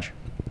pitching wedge.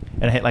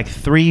 And I hit like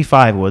 3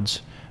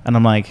 5-woods and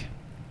I'm like,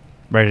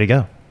 ready to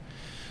go.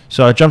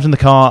 So I jumped in the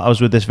car. I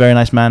was with this very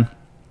nice man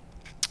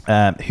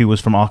who was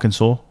from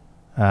Arkansas.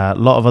 A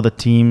lot of other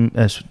teams.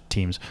 A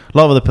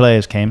lot of other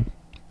players came.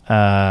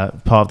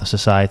 Part of the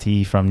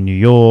society from New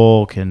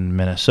York and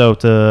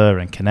Minnesota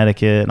and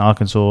Connecticut and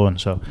Arkansas,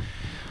 and so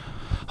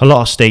a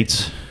lot of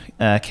states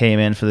came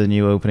in for the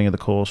new opening of the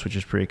course, which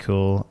is pretty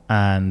cool.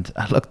 And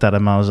I looked at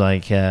him. I was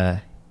like, oh,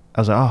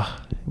 you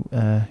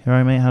all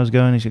right, mate? How's it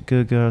going? He's like,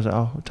 good. I was like,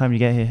 oh, what time did you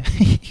get here?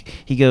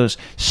 He goes,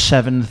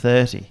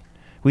 7:30.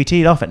 We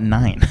teed off at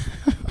 9.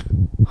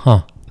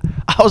 Huh.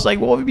 I was like,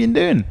 what have you been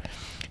doing?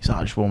 He's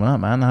like, just warming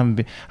up, man. I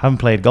haven't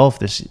played golf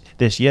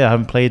this year. I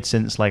haven't played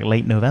since like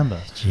late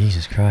November.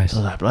 Jesus Christ. I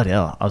was like, bloody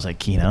hell. I was like,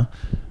 Keno.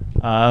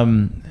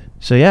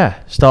 So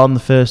yeah, starting the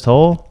first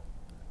hole.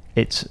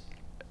 It's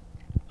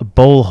a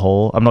bowl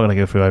hole. I'm not going to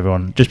go through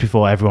everyone. Just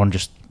before everyone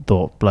just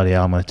thought, bloody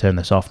hell, I'm going to turn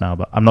this off now.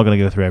 But I'm not going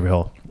to go through every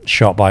hole.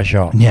 Shot by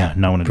shot. Yeah,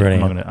 no, I'm not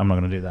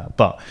going to do that.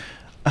 But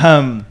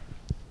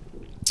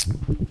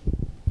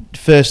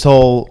first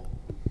hole,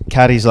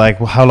 caddy's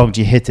like, well, how long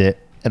do you hit it?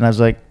 And I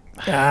was like,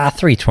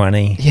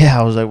 320. Yeah,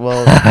 I was like,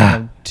 well,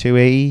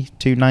 280,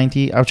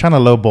 290. I was trying to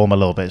lowball him a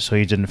little bit so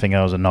he didn't think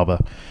I was a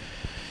knobber.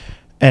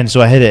 And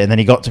so I hit it, and then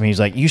he got to me. He's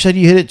like, you said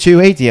you hit it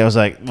 280. I was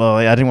like, well,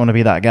 I didn't want to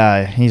be that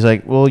guy. He's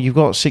like, well, you've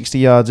got 60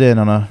 yards in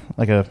on a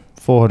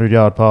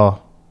 400-yard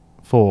par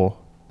 4.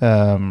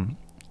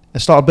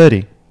 It's not a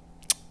birdie.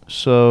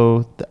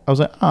 So I was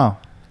like, oh,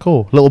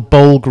 cool. Little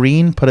bowl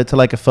green, put it to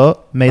like a foot,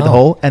 made the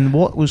hole. And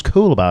what was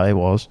cool about it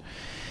was...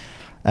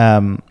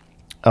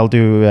 I'll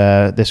do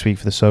this week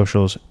for the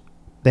socials.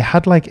 They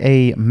had like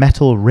a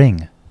metal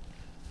ring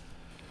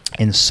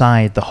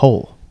inside the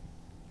hole.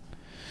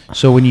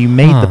 So when you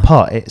made the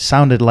putt, it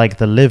sounded like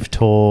the Live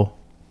Tour.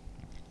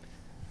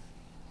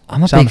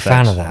 I'm a big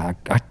fan of that.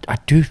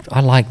 I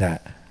like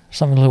that.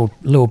 Something a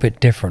little bit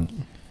different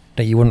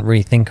that you wouldn't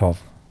really think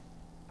of.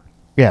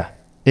 Yeah,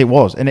 it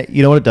was. And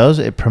you know what it does?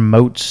 It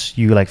promotes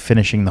you like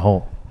finishing the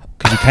hole.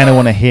 Because you kind of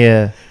want to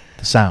hear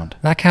the sound.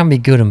 That can be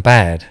good and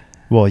bad.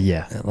 Well,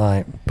 yeah.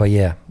 But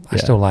yeah, I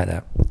still like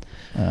that.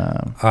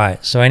 All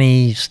right. So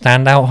any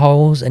standout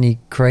holes? Any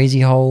crazy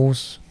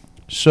holes?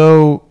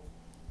 So,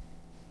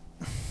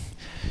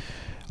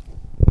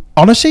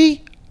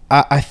 honestly,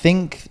 I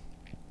think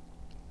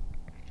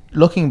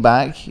looking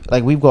back,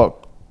 like we've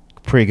got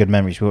pretty good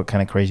memories. We've got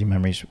kind of crazy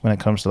memories when it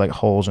comes to like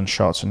holes and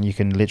shots, and you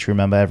can literally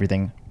remember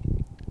everything.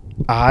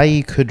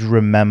 I could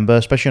remember,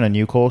 especially on a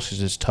new course,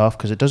 because it's tough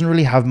because it doesn't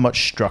really have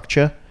much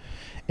structure.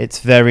 It's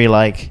very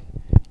like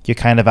you're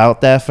kind of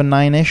out there for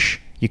 9-ish.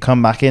 You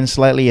come back in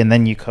slightly, and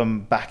then you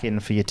come back in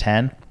for your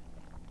 10.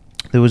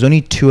 There was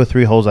only 2 or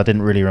 3 holes I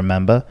didn't really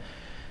remember.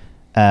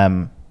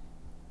 But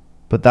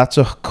that's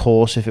a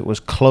course, if it was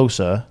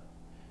closer,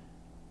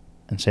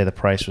 and say the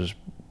price was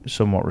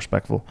somewhat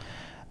respectful,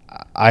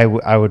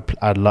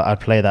 I'd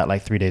play that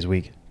like 3 days a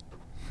week.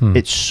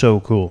 It's so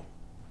cool.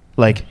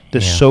 Like,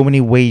 there's so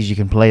many ways you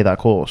can play that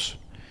course.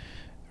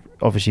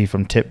 Obviously,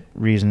 from tip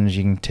reasons,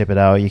 you can tip it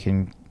out. You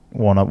can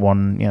 1-up,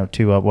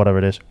 2-up, whatever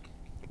it is.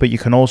 But you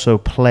can also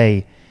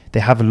play. They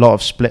have a lot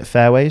of split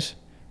fairways.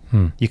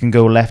 You can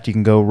go left, you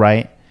can go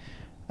right.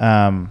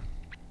 Going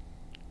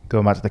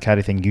back to the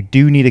caddy thing, you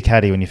do need a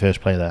caddy when you first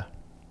play there.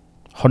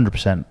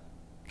 100%.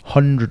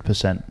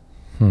 100%.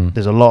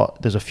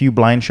 There's a few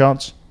blind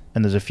shots,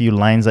 and there's a few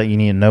lines that you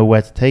need to know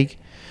where to take.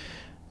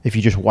 If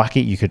you just whack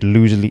it, you could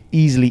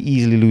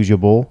easily lose your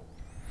ball.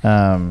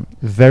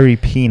 Very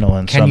penal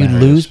in some areas. Can you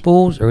lose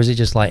balls, or is it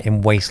just like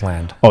in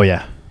wasteland? Oh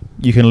yeah,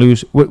 you can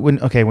lose.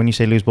 When you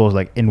say lose balls,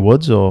 like in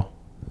woods or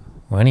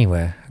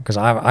anywhere, because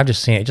I've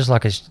just seen it just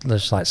like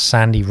there's like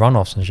sandy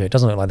runoffs and shit. It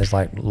doesn't look like there's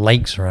like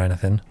lakes or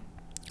anything.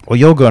 Well,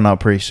 you're going out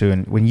pretty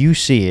soon. When you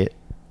see it,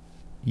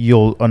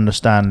 you'll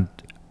understand.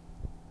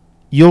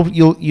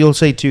 You'll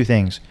say 2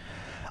 things.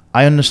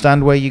 I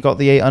understand where you got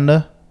the 8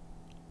 under.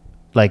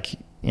 Like,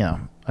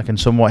 I can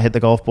somewhat hit the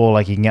golf ball,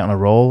 like you can get on a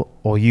roll,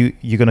 or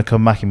you're going to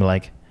come back and be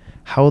like,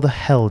 how the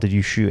hell did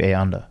you shoot 8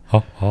 under?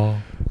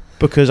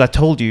 Because I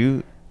told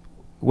you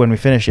when we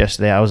finished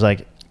yesterday, I was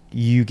like,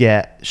 you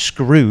get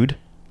screwed,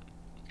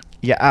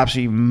 you get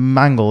absolutely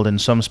mangled in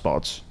some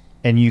spots,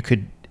 and you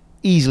could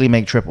easily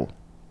make triple.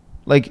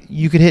 Like,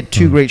 you could hit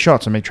 2 great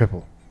shots and make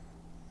triple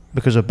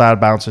because of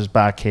bad bounces,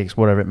 bad kicks,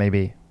 whatever it may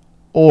be.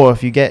 Or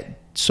if you get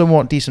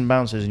somewhat decent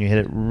bounces and you hit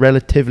it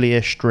relatively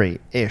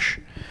straight-ish,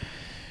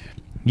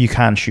 you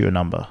can shoot a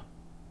number.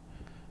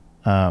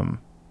 But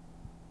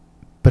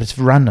it's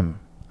random.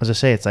 As I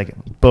say, it's like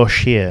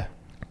bush here,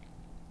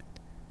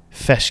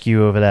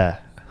 fescue over there,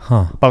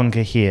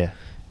 bunker here.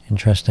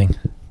 Interesting.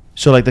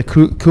 So like the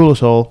coolest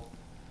hole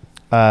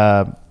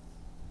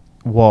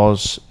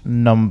was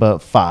number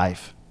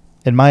 5.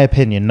 In my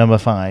opinion, number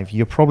 5,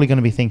 you're probably going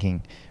to be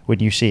thinking when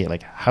you see it,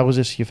 like, how is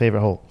this your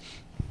favorite hole?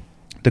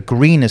 The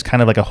green is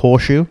kind of like a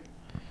horseshoe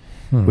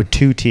with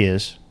 2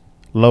 tiers,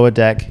 lower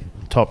deck,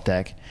 top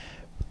deck.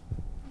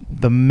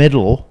 The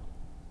middle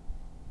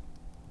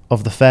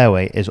of the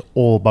fairway is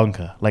all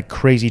bunker, like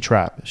crazy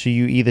trap. So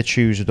you either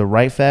choose the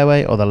right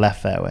fairway or the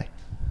left fairway.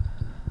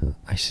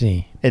 I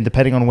see. And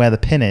depending on where the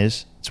pin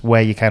is, it's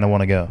where you kind of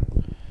want to go.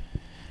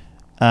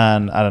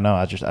 And I don't know,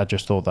 I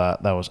just thought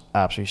that was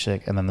absolutely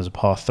sick. And then there's a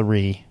par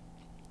 3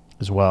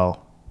 as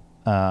well.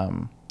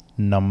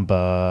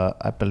 Number,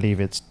 I believe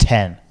it's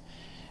 10.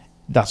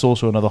 That's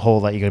also another hole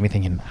that you're going to be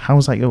thinking, how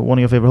is that one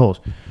of your favorite holes?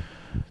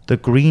 The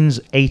green's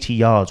 80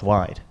 yards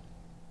wide.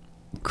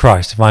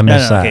 Christ, if I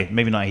miss that. Okay,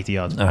 maybe not 80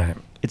 yards. All right.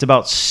 It's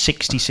about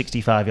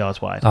 65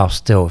 yards wide. Oh,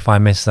 still, if I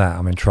miss that,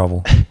 I'm in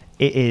trouble.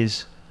 It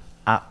is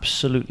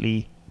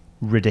absolutely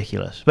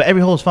ridiculous. But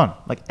every hole is fun.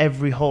 Like,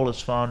 every hole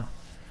is fun.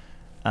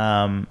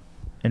 And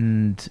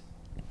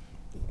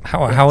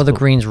how are the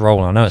greens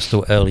rolling? I know it's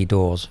still early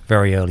doors,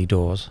 very early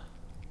doors.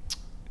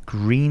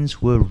 Greens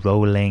were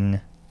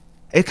rolling.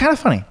 It's kind of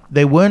funny.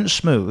 They weren't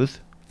smooth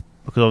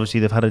because obviously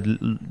they've had a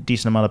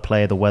decent amount of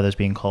play. The weather's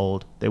being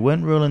cold. They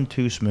weren't rolling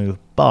too smooth,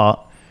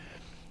 but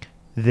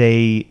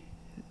they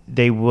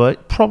were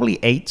probably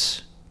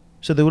 8s,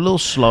 so they were a little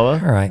slower.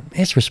 All right,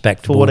 it's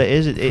respectable for what it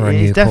is.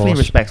 It's definitely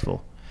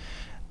respectful,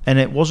 and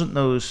it wasn't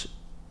those.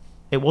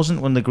 It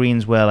wasn't when the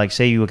greens were like,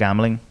 say you were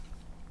gambling,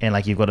 and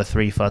like you've got a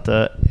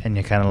 3-footer, and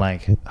you're kind of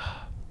like,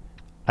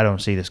 I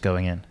don't see this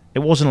going in. It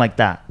wasn't like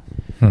that.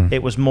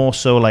 It was more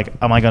so like,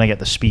 am I going to get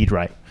the speed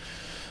right?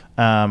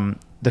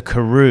 The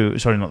Karoo,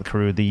 sorry, not the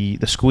Karoo, the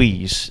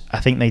squeeze. I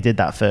think they did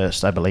that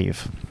first, I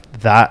believe.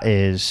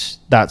 That's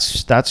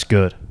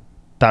good.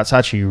 That's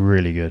actually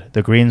really good.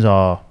 The greens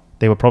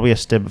they were probably a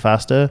stint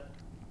faster,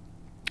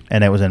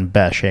 and it was in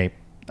better shape.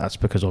 That's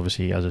because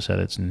obviously, as I said,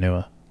 it's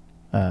newer,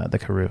 the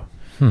Karoo.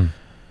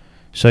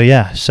 So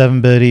yeah,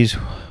 7 birdies,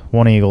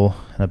 1 eagle,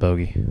 and a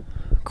bogey.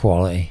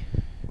 Quality.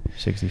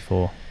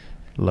 64,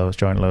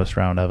 joint lowest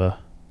round ever.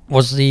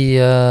 Was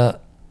the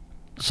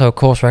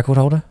course record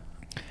holder?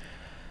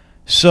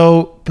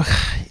 So,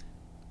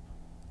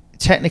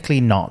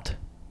 technically not,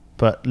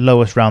 but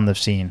lowest round they've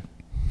seen.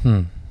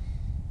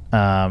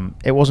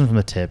 It wasn't from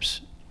the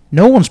tips.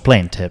 No one's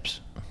playing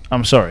tips.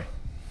 I'm sorry.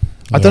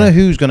 I don't know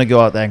who's going to go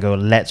out there and go,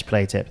 let's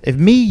play tips. If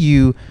me,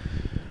 you,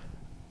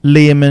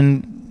 Liam,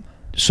 and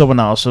someone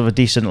else of a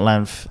decent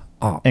length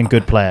and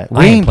good player,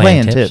 we ain't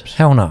playing tips.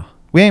 Hell no.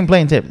 We ain't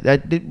playing tips.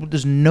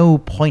 There's no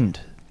point.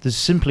 There's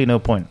simply no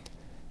point.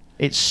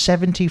 It's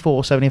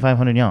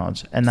 7,500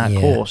 yards, and that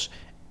course,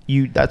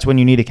 that's when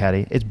you need a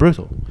caddy. It's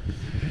brutal.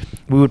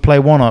 We would play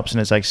 1-ups, and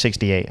it's like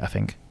 68, I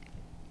think.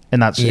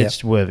 and that's Yeah.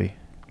 it's worthy.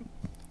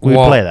 We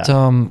would play that.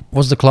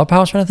 Was the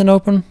clubhouse or anything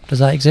open? Does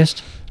that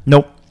exist?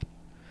 Nope,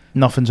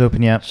 nothing's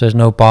open yet. So there's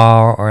no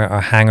bar or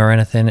a hang or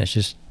anything. It's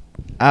just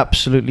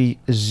Absolutely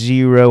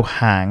zero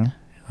hang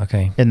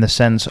okay. in the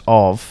sense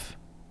of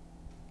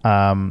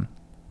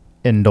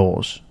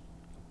indoors,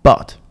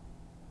 but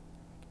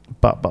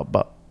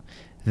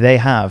they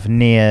have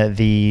near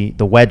the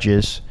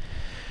wedges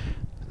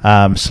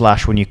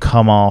slash when you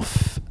come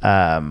off.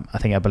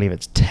 I believe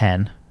it's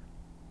 10.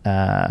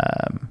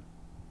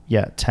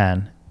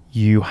 10.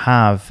 You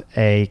have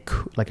a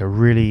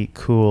really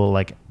cool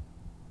like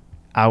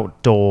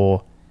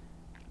outdoor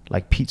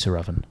like pizza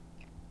oven.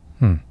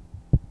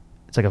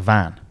 It's like a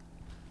van,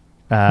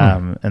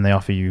 and they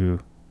offer you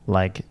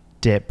like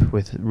dip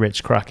with Ritz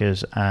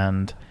crackers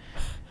and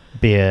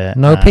beer.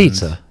 No and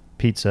pizza.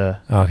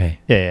 Pizza. Okay.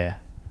 Yeah.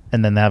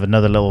 And then they have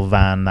another little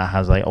van that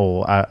has like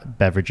all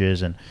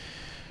beverages and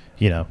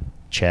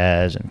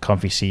chairs and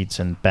comfy seats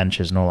and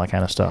benches and all that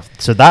kind of stuff.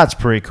 So that's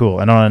pretty cool.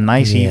 And on a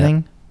nice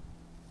evening,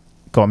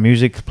 got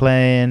music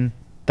playing.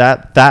 I'm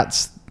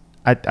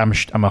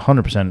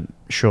 100%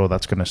 sure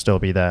that's going to still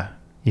be there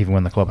even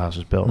when the clubhouse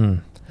is built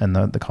and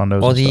the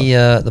condos. Well,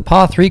 and the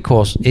par 3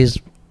 course is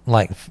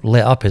like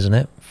lit up, isn't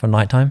it, for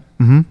nighttime?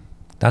 Mm-hmm.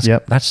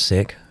 That's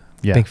sick.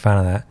 Yeah. Big fan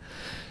of that.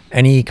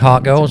 Any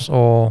cart girls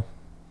or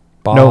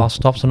bar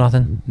stops or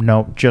nothing?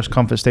 No, just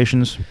comfort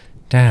stations.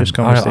 Damn, Just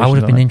comfort I would have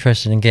stations been on it.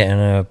 interested in getting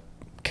a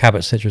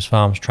Cabot Citrus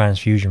Farms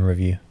transfusion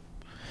review.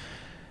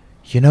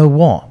 You know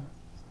what?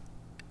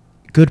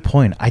 Good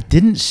point. I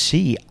didn't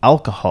see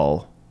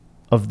alcohol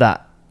of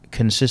that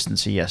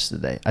consistency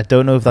yesterday. I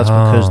don't know if that's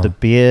because the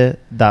beer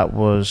that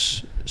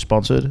was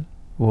sponsored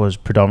was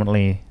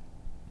predominantly,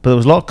 but there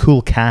was a lot of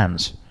cool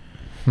cans.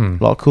 A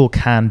lot of cool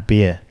canned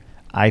beer,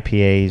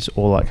 IPAs,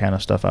 all that kind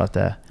of stuff out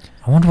there.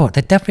 I wonder what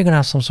they're definitely gonna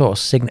have some sort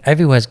of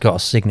everywhere's got a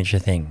signature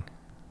thing,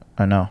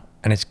 I know.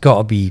 and it's got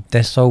to be.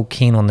 They're so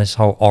keen on this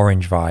whole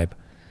orange vibe.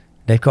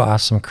 They've got to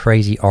have some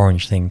crazy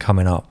orange thing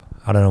coming up.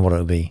 I don't know what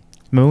it'll be.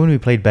 Remember when we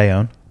played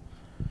Bayonne?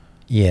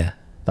 Yeah.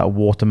 That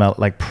watermelon,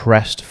 like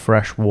pressed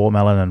fresh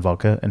watermelon and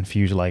vodka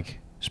infused like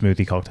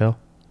smoothie cocktail.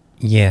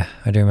 Yeah,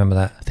 I do remember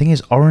that. The thing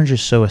is, orange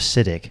is so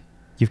acidic.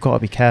 You've got to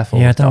be careful.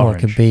 Yeah, I with don't know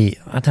orange. what it could be.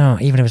 I don't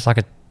know. Even if it's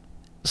like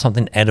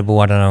something edible,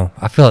 I don't know.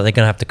 I feel like they're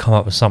gonna have to come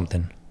up with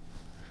something.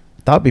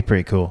 That'd be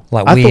pretty cool.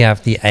 Like I we thought-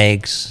 have the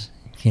eggs,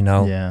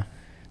 Yeah.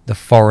 The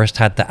forest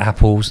had the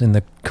apples in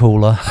the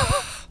cooler.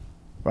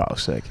 Right, I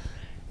was sick.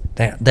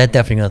 They're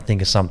definitely gonna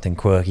think of something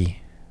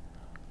quirky.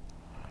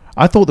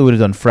 I thought they would have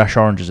done fresh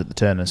oranges at the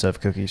turn instead of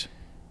cookies.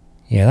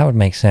 Yeah, that would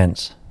make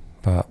sense.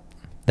 But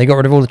they got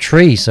rid of all the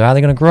trees, so how are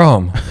they gonna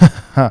grow them?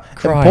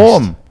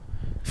 Important.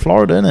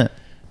 Florida, innit?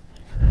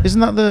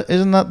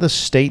 Isn't that the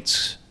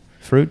state's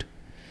fruit?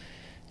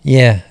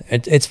 Yeah,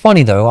 it's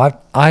funny though.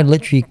 I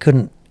literally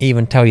couldn't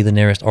even tell you the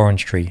nearest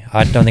orange tree.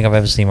 I don't think I've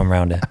ever seen one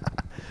around here.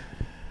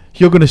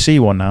 You're going to see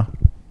one now.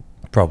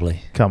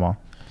 Probably. Come on.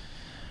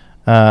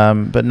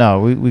 But no,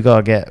 we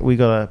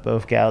gotta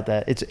both get out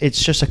there.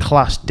 It's just a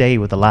class day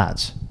with the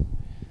lads.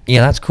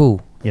 Yeah, that's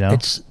cool. I'm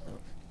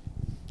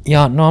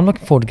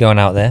looking forward to going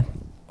out there.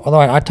 Although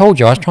I told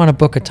you I was trying to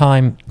book a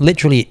time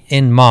literally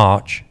in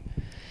March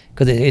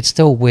because it's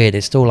still weird.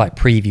 It's still like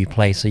preview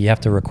play, so you have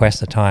to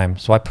request a time.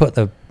 So I put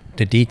the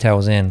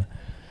details in,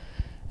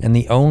 and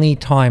the only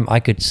time I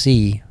could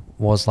see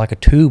was like a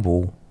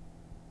 2-ball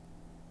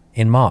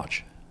in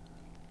March.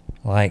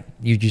 Like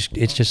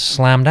it's just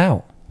slammed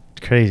out.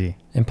 It's crazy.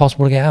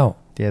 Impossible to get out.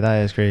 Yeah,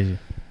 that is crazy.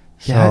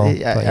 So,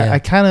 I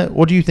kind of.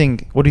 What do you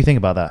think? What do you think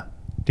about that?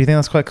 Do you think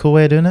that's quite a cool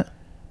way of doing it?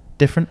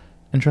 Different,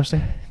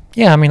 interesting.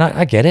 Yeah, I mean,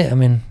 I get it. I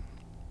mean,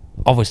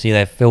 obviously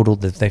they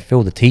filled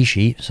the tee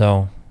sheet,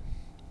 so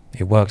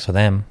it works for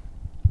them.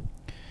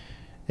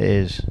 It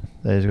is.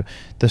 That is good.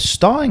 The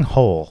starting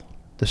hole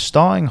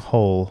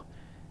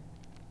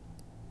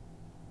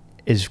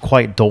is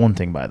quite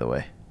daunting, by the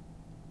way.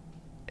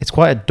 It's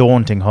quite a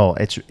daunting hole.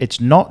 It's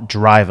not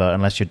driver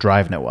unless you're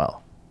driving it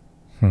well.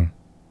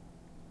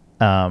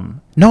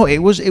 No, it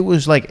was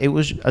as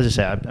I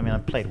say. I mean, I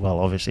played well.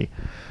 Obviously,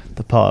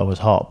 the putter was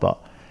hot,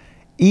 but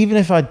even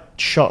if I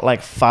shot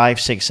like 5,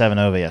 6, 7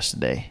 over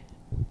yesterday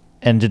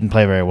and didn't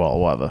play very well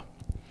or whatever,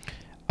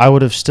 I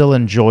would have still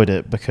enjoyed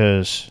it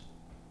because,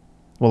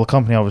 well, the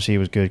company obviously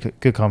was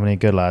good company,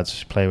 good lads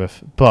to play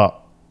with, but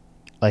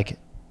like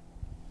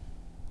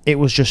it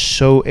was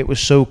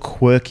so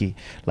quirky.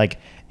 Like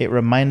it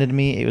reminded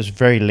me, it was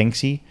very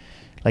linksy.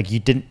 Like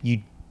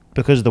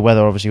because the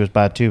weather obviously was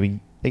bad too,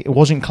 but it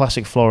wasn't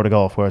classic Florida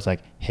golf where it's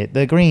like hit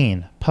the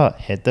green, putt,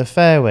 hit the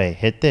fairway,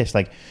 hit this.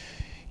 Like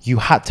you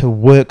had to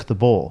work the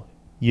ball.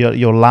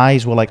 Your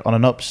lies were like on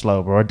an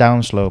upslope or a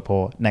downslope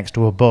or next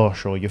to a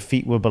bush, or your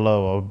feet were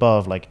below or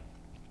above. Like,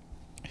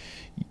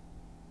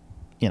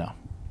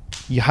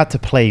 you had to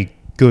play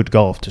good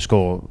golf to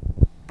score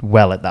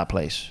well at that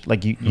place.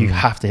 Like you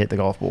have to hit the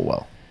golf ball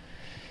well.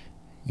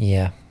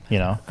 Yeah.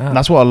 And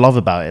that's what I love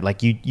about it.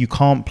 Like you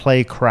can't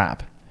play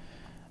crap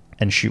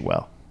and shoot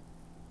well.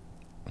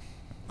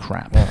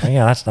 Crap. Well,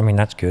 yeah,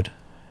 that's good.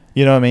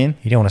 You know what I mean?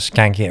 You don't want to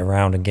skank it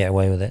around and get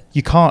away with it.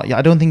 You can't.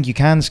 I don't think you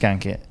can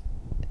skank it.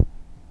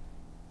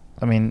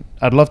 I mean,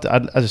 I'd love to.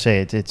 As I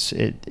say,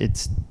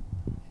 it's.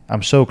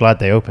 I'm so glad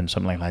they opened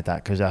something like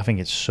that because I think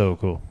it's so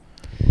cool.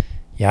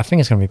 Yeah, I think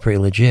it's going to be pretty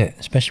legit,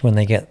 especially when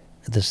they get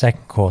the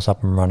second course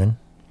up and running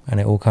and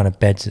it all kind of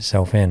beds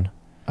itself in.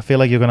 I feel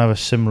like you're going to have a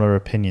similar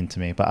opinion to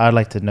me, but I'd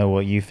like to know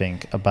what you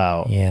think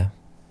about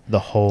the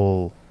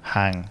whole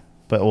hang.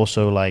 But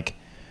also, like,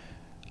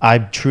 I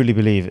truly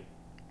believe...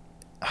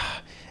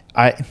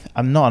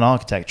 I'm not an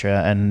architecture,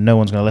 and no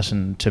one's going to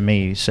listen to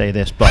me say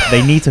this, but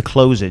they need to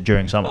close it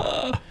during summer.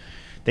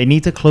 They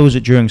need to close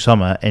it during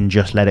summer and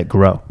just let it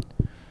grow.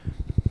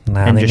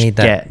 Nah, they need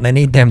that. They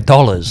need them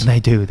dollars. They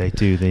do. They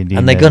need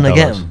and they're going to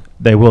get them.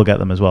 They will get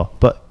them as well.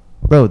 But,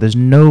 bro, there's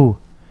no...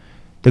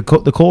 The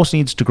course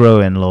needs to grow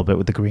in a little bit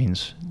with the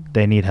greens.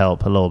 They need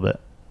help a little bit.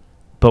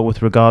 But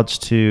with regards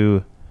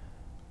to...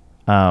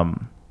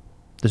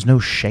 there's no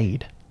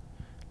shade.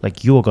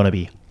 Like, you're going to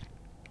be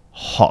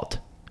hot.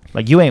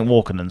 Like, you ain't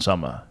walking in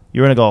summer.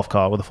 You're in a golf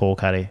cart with a 4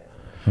 caddy.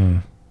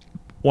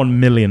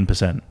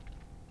 1,000,000%.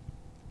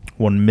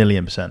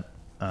 1,000,000%.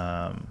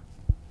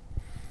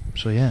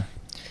 So, yeah.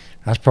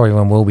 That's probably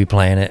when we'll be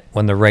playing it,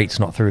 when the rate's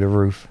not through the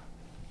roof.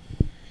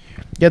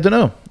 Yeah, don't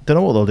know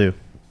what they'll do.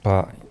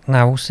 But,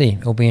 no, we'll see.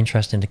 It'll be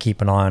interesting to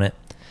keep an eye on it.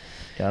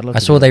 Yeah, I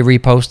saw they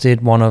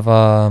reposted one of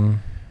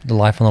the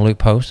Life on the Loop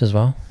posts as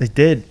well. They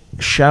did.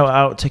 Shout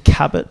out to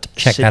Cabot.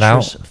 Check that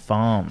out.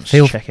 Farms.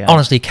 Check it out.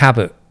 Honestly,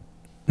 Cabot,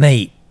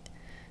 mate,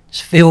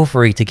 just feel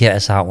free to get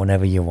us out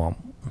whenever you want.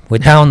 We're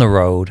down the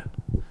road.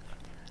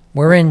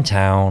 We're in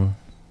town.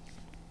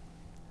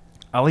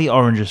 I'll eat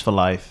oranges for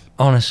life.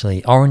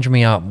 Honestly, orange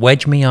me up,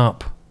 wedge me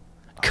up,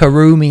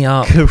 Carew me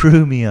up.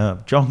 Carew me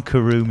up. John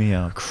Carew me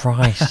up.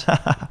 Christ.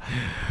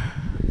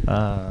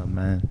 Oh,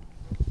 man.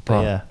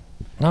 But yeah.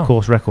 No.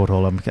 Course record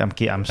hole. I'm saying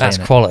that's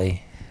it.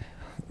 Quality.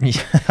 You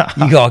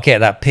got to get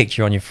that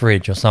picture on your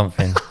fridge or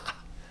something.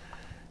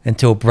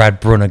 Until Brad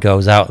Brunner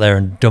goes out there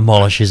and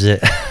demolishes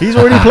it. He's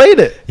already played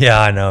it. Yeah,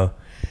 I know.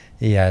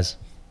 He has.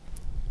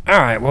 All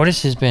right. Well,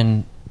 this has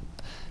been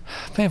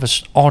a bit of an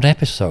odd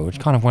episode.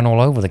 Kind of went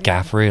all over the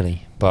gaff,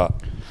 really. But,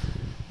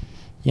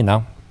 you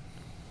know,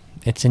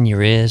 it's in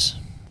your ears.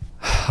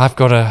 I've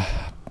got to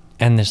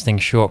end this thing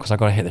short because I've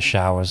got to hit the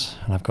showers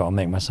and I've got to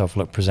make myself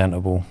look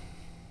presentable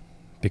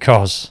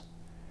because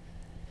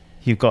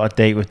you've got a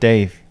date with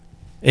Dave.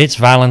 It's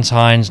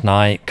Valentine's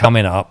night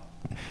coming up.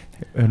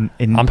 I'm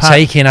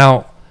taking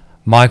out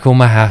Michael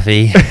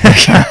Mahaffey.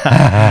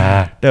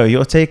 No,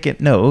 you're taking...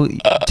 No,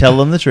 tell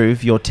them the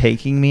truth. You're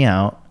taking me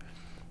out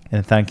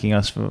and thanking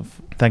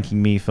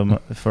me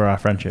for our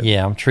friendship.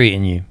 Yeah, I'm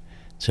treating you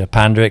to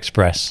Panda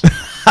Express.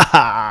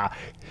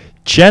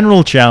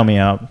 General chow me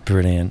out.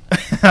 Brilliant.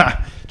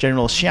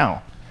 General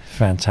chow.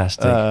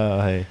 Fantastic.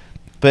 Hey.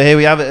 But here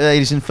we have it,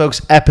 ladies and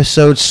folks.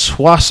 Episode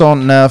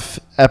 69,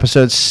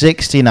 episode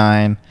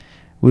 69.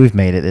 We've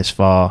made it this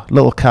far.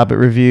 Little Cabot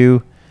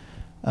review.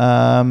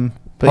 But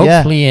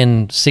hopefully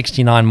in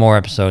 69 more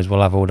episodes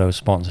we'll have all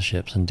those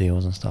sponsorships and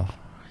deals and stuff.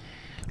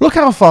 Look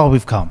how far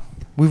we've come.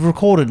 We've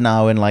recorded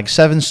now in like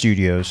 7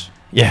 studios.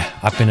 Yeah,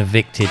 I've been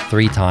evicted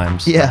 3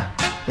 times. Yeah.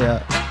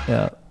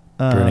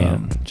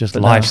 Brilliant. Just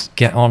life's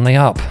get on the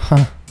up.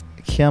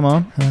 Come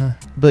on.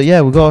 But yeah,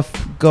 we got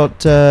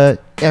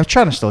I'm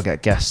trying to still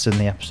get guests in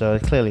the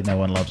episode. Clearly no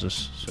one loves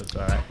us, so it's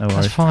alright. No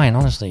worries. That's fine,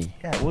 honestly.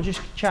 Yeah, we'll just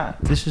chat.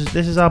 This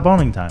is our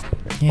bonding time.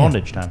 Yeah.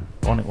 Bondage time.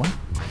 Bonding what?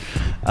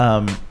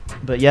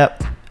 But yeah,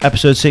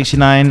 episode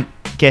 69.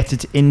 Get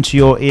it into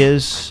your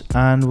ears,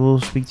 and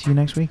we'll speak to you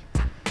next week.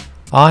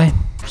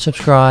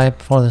 Subscribe,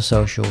 follow the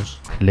socials.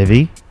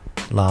 Livy.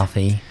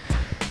 Laughy.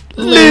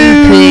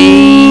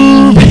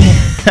 Loopy.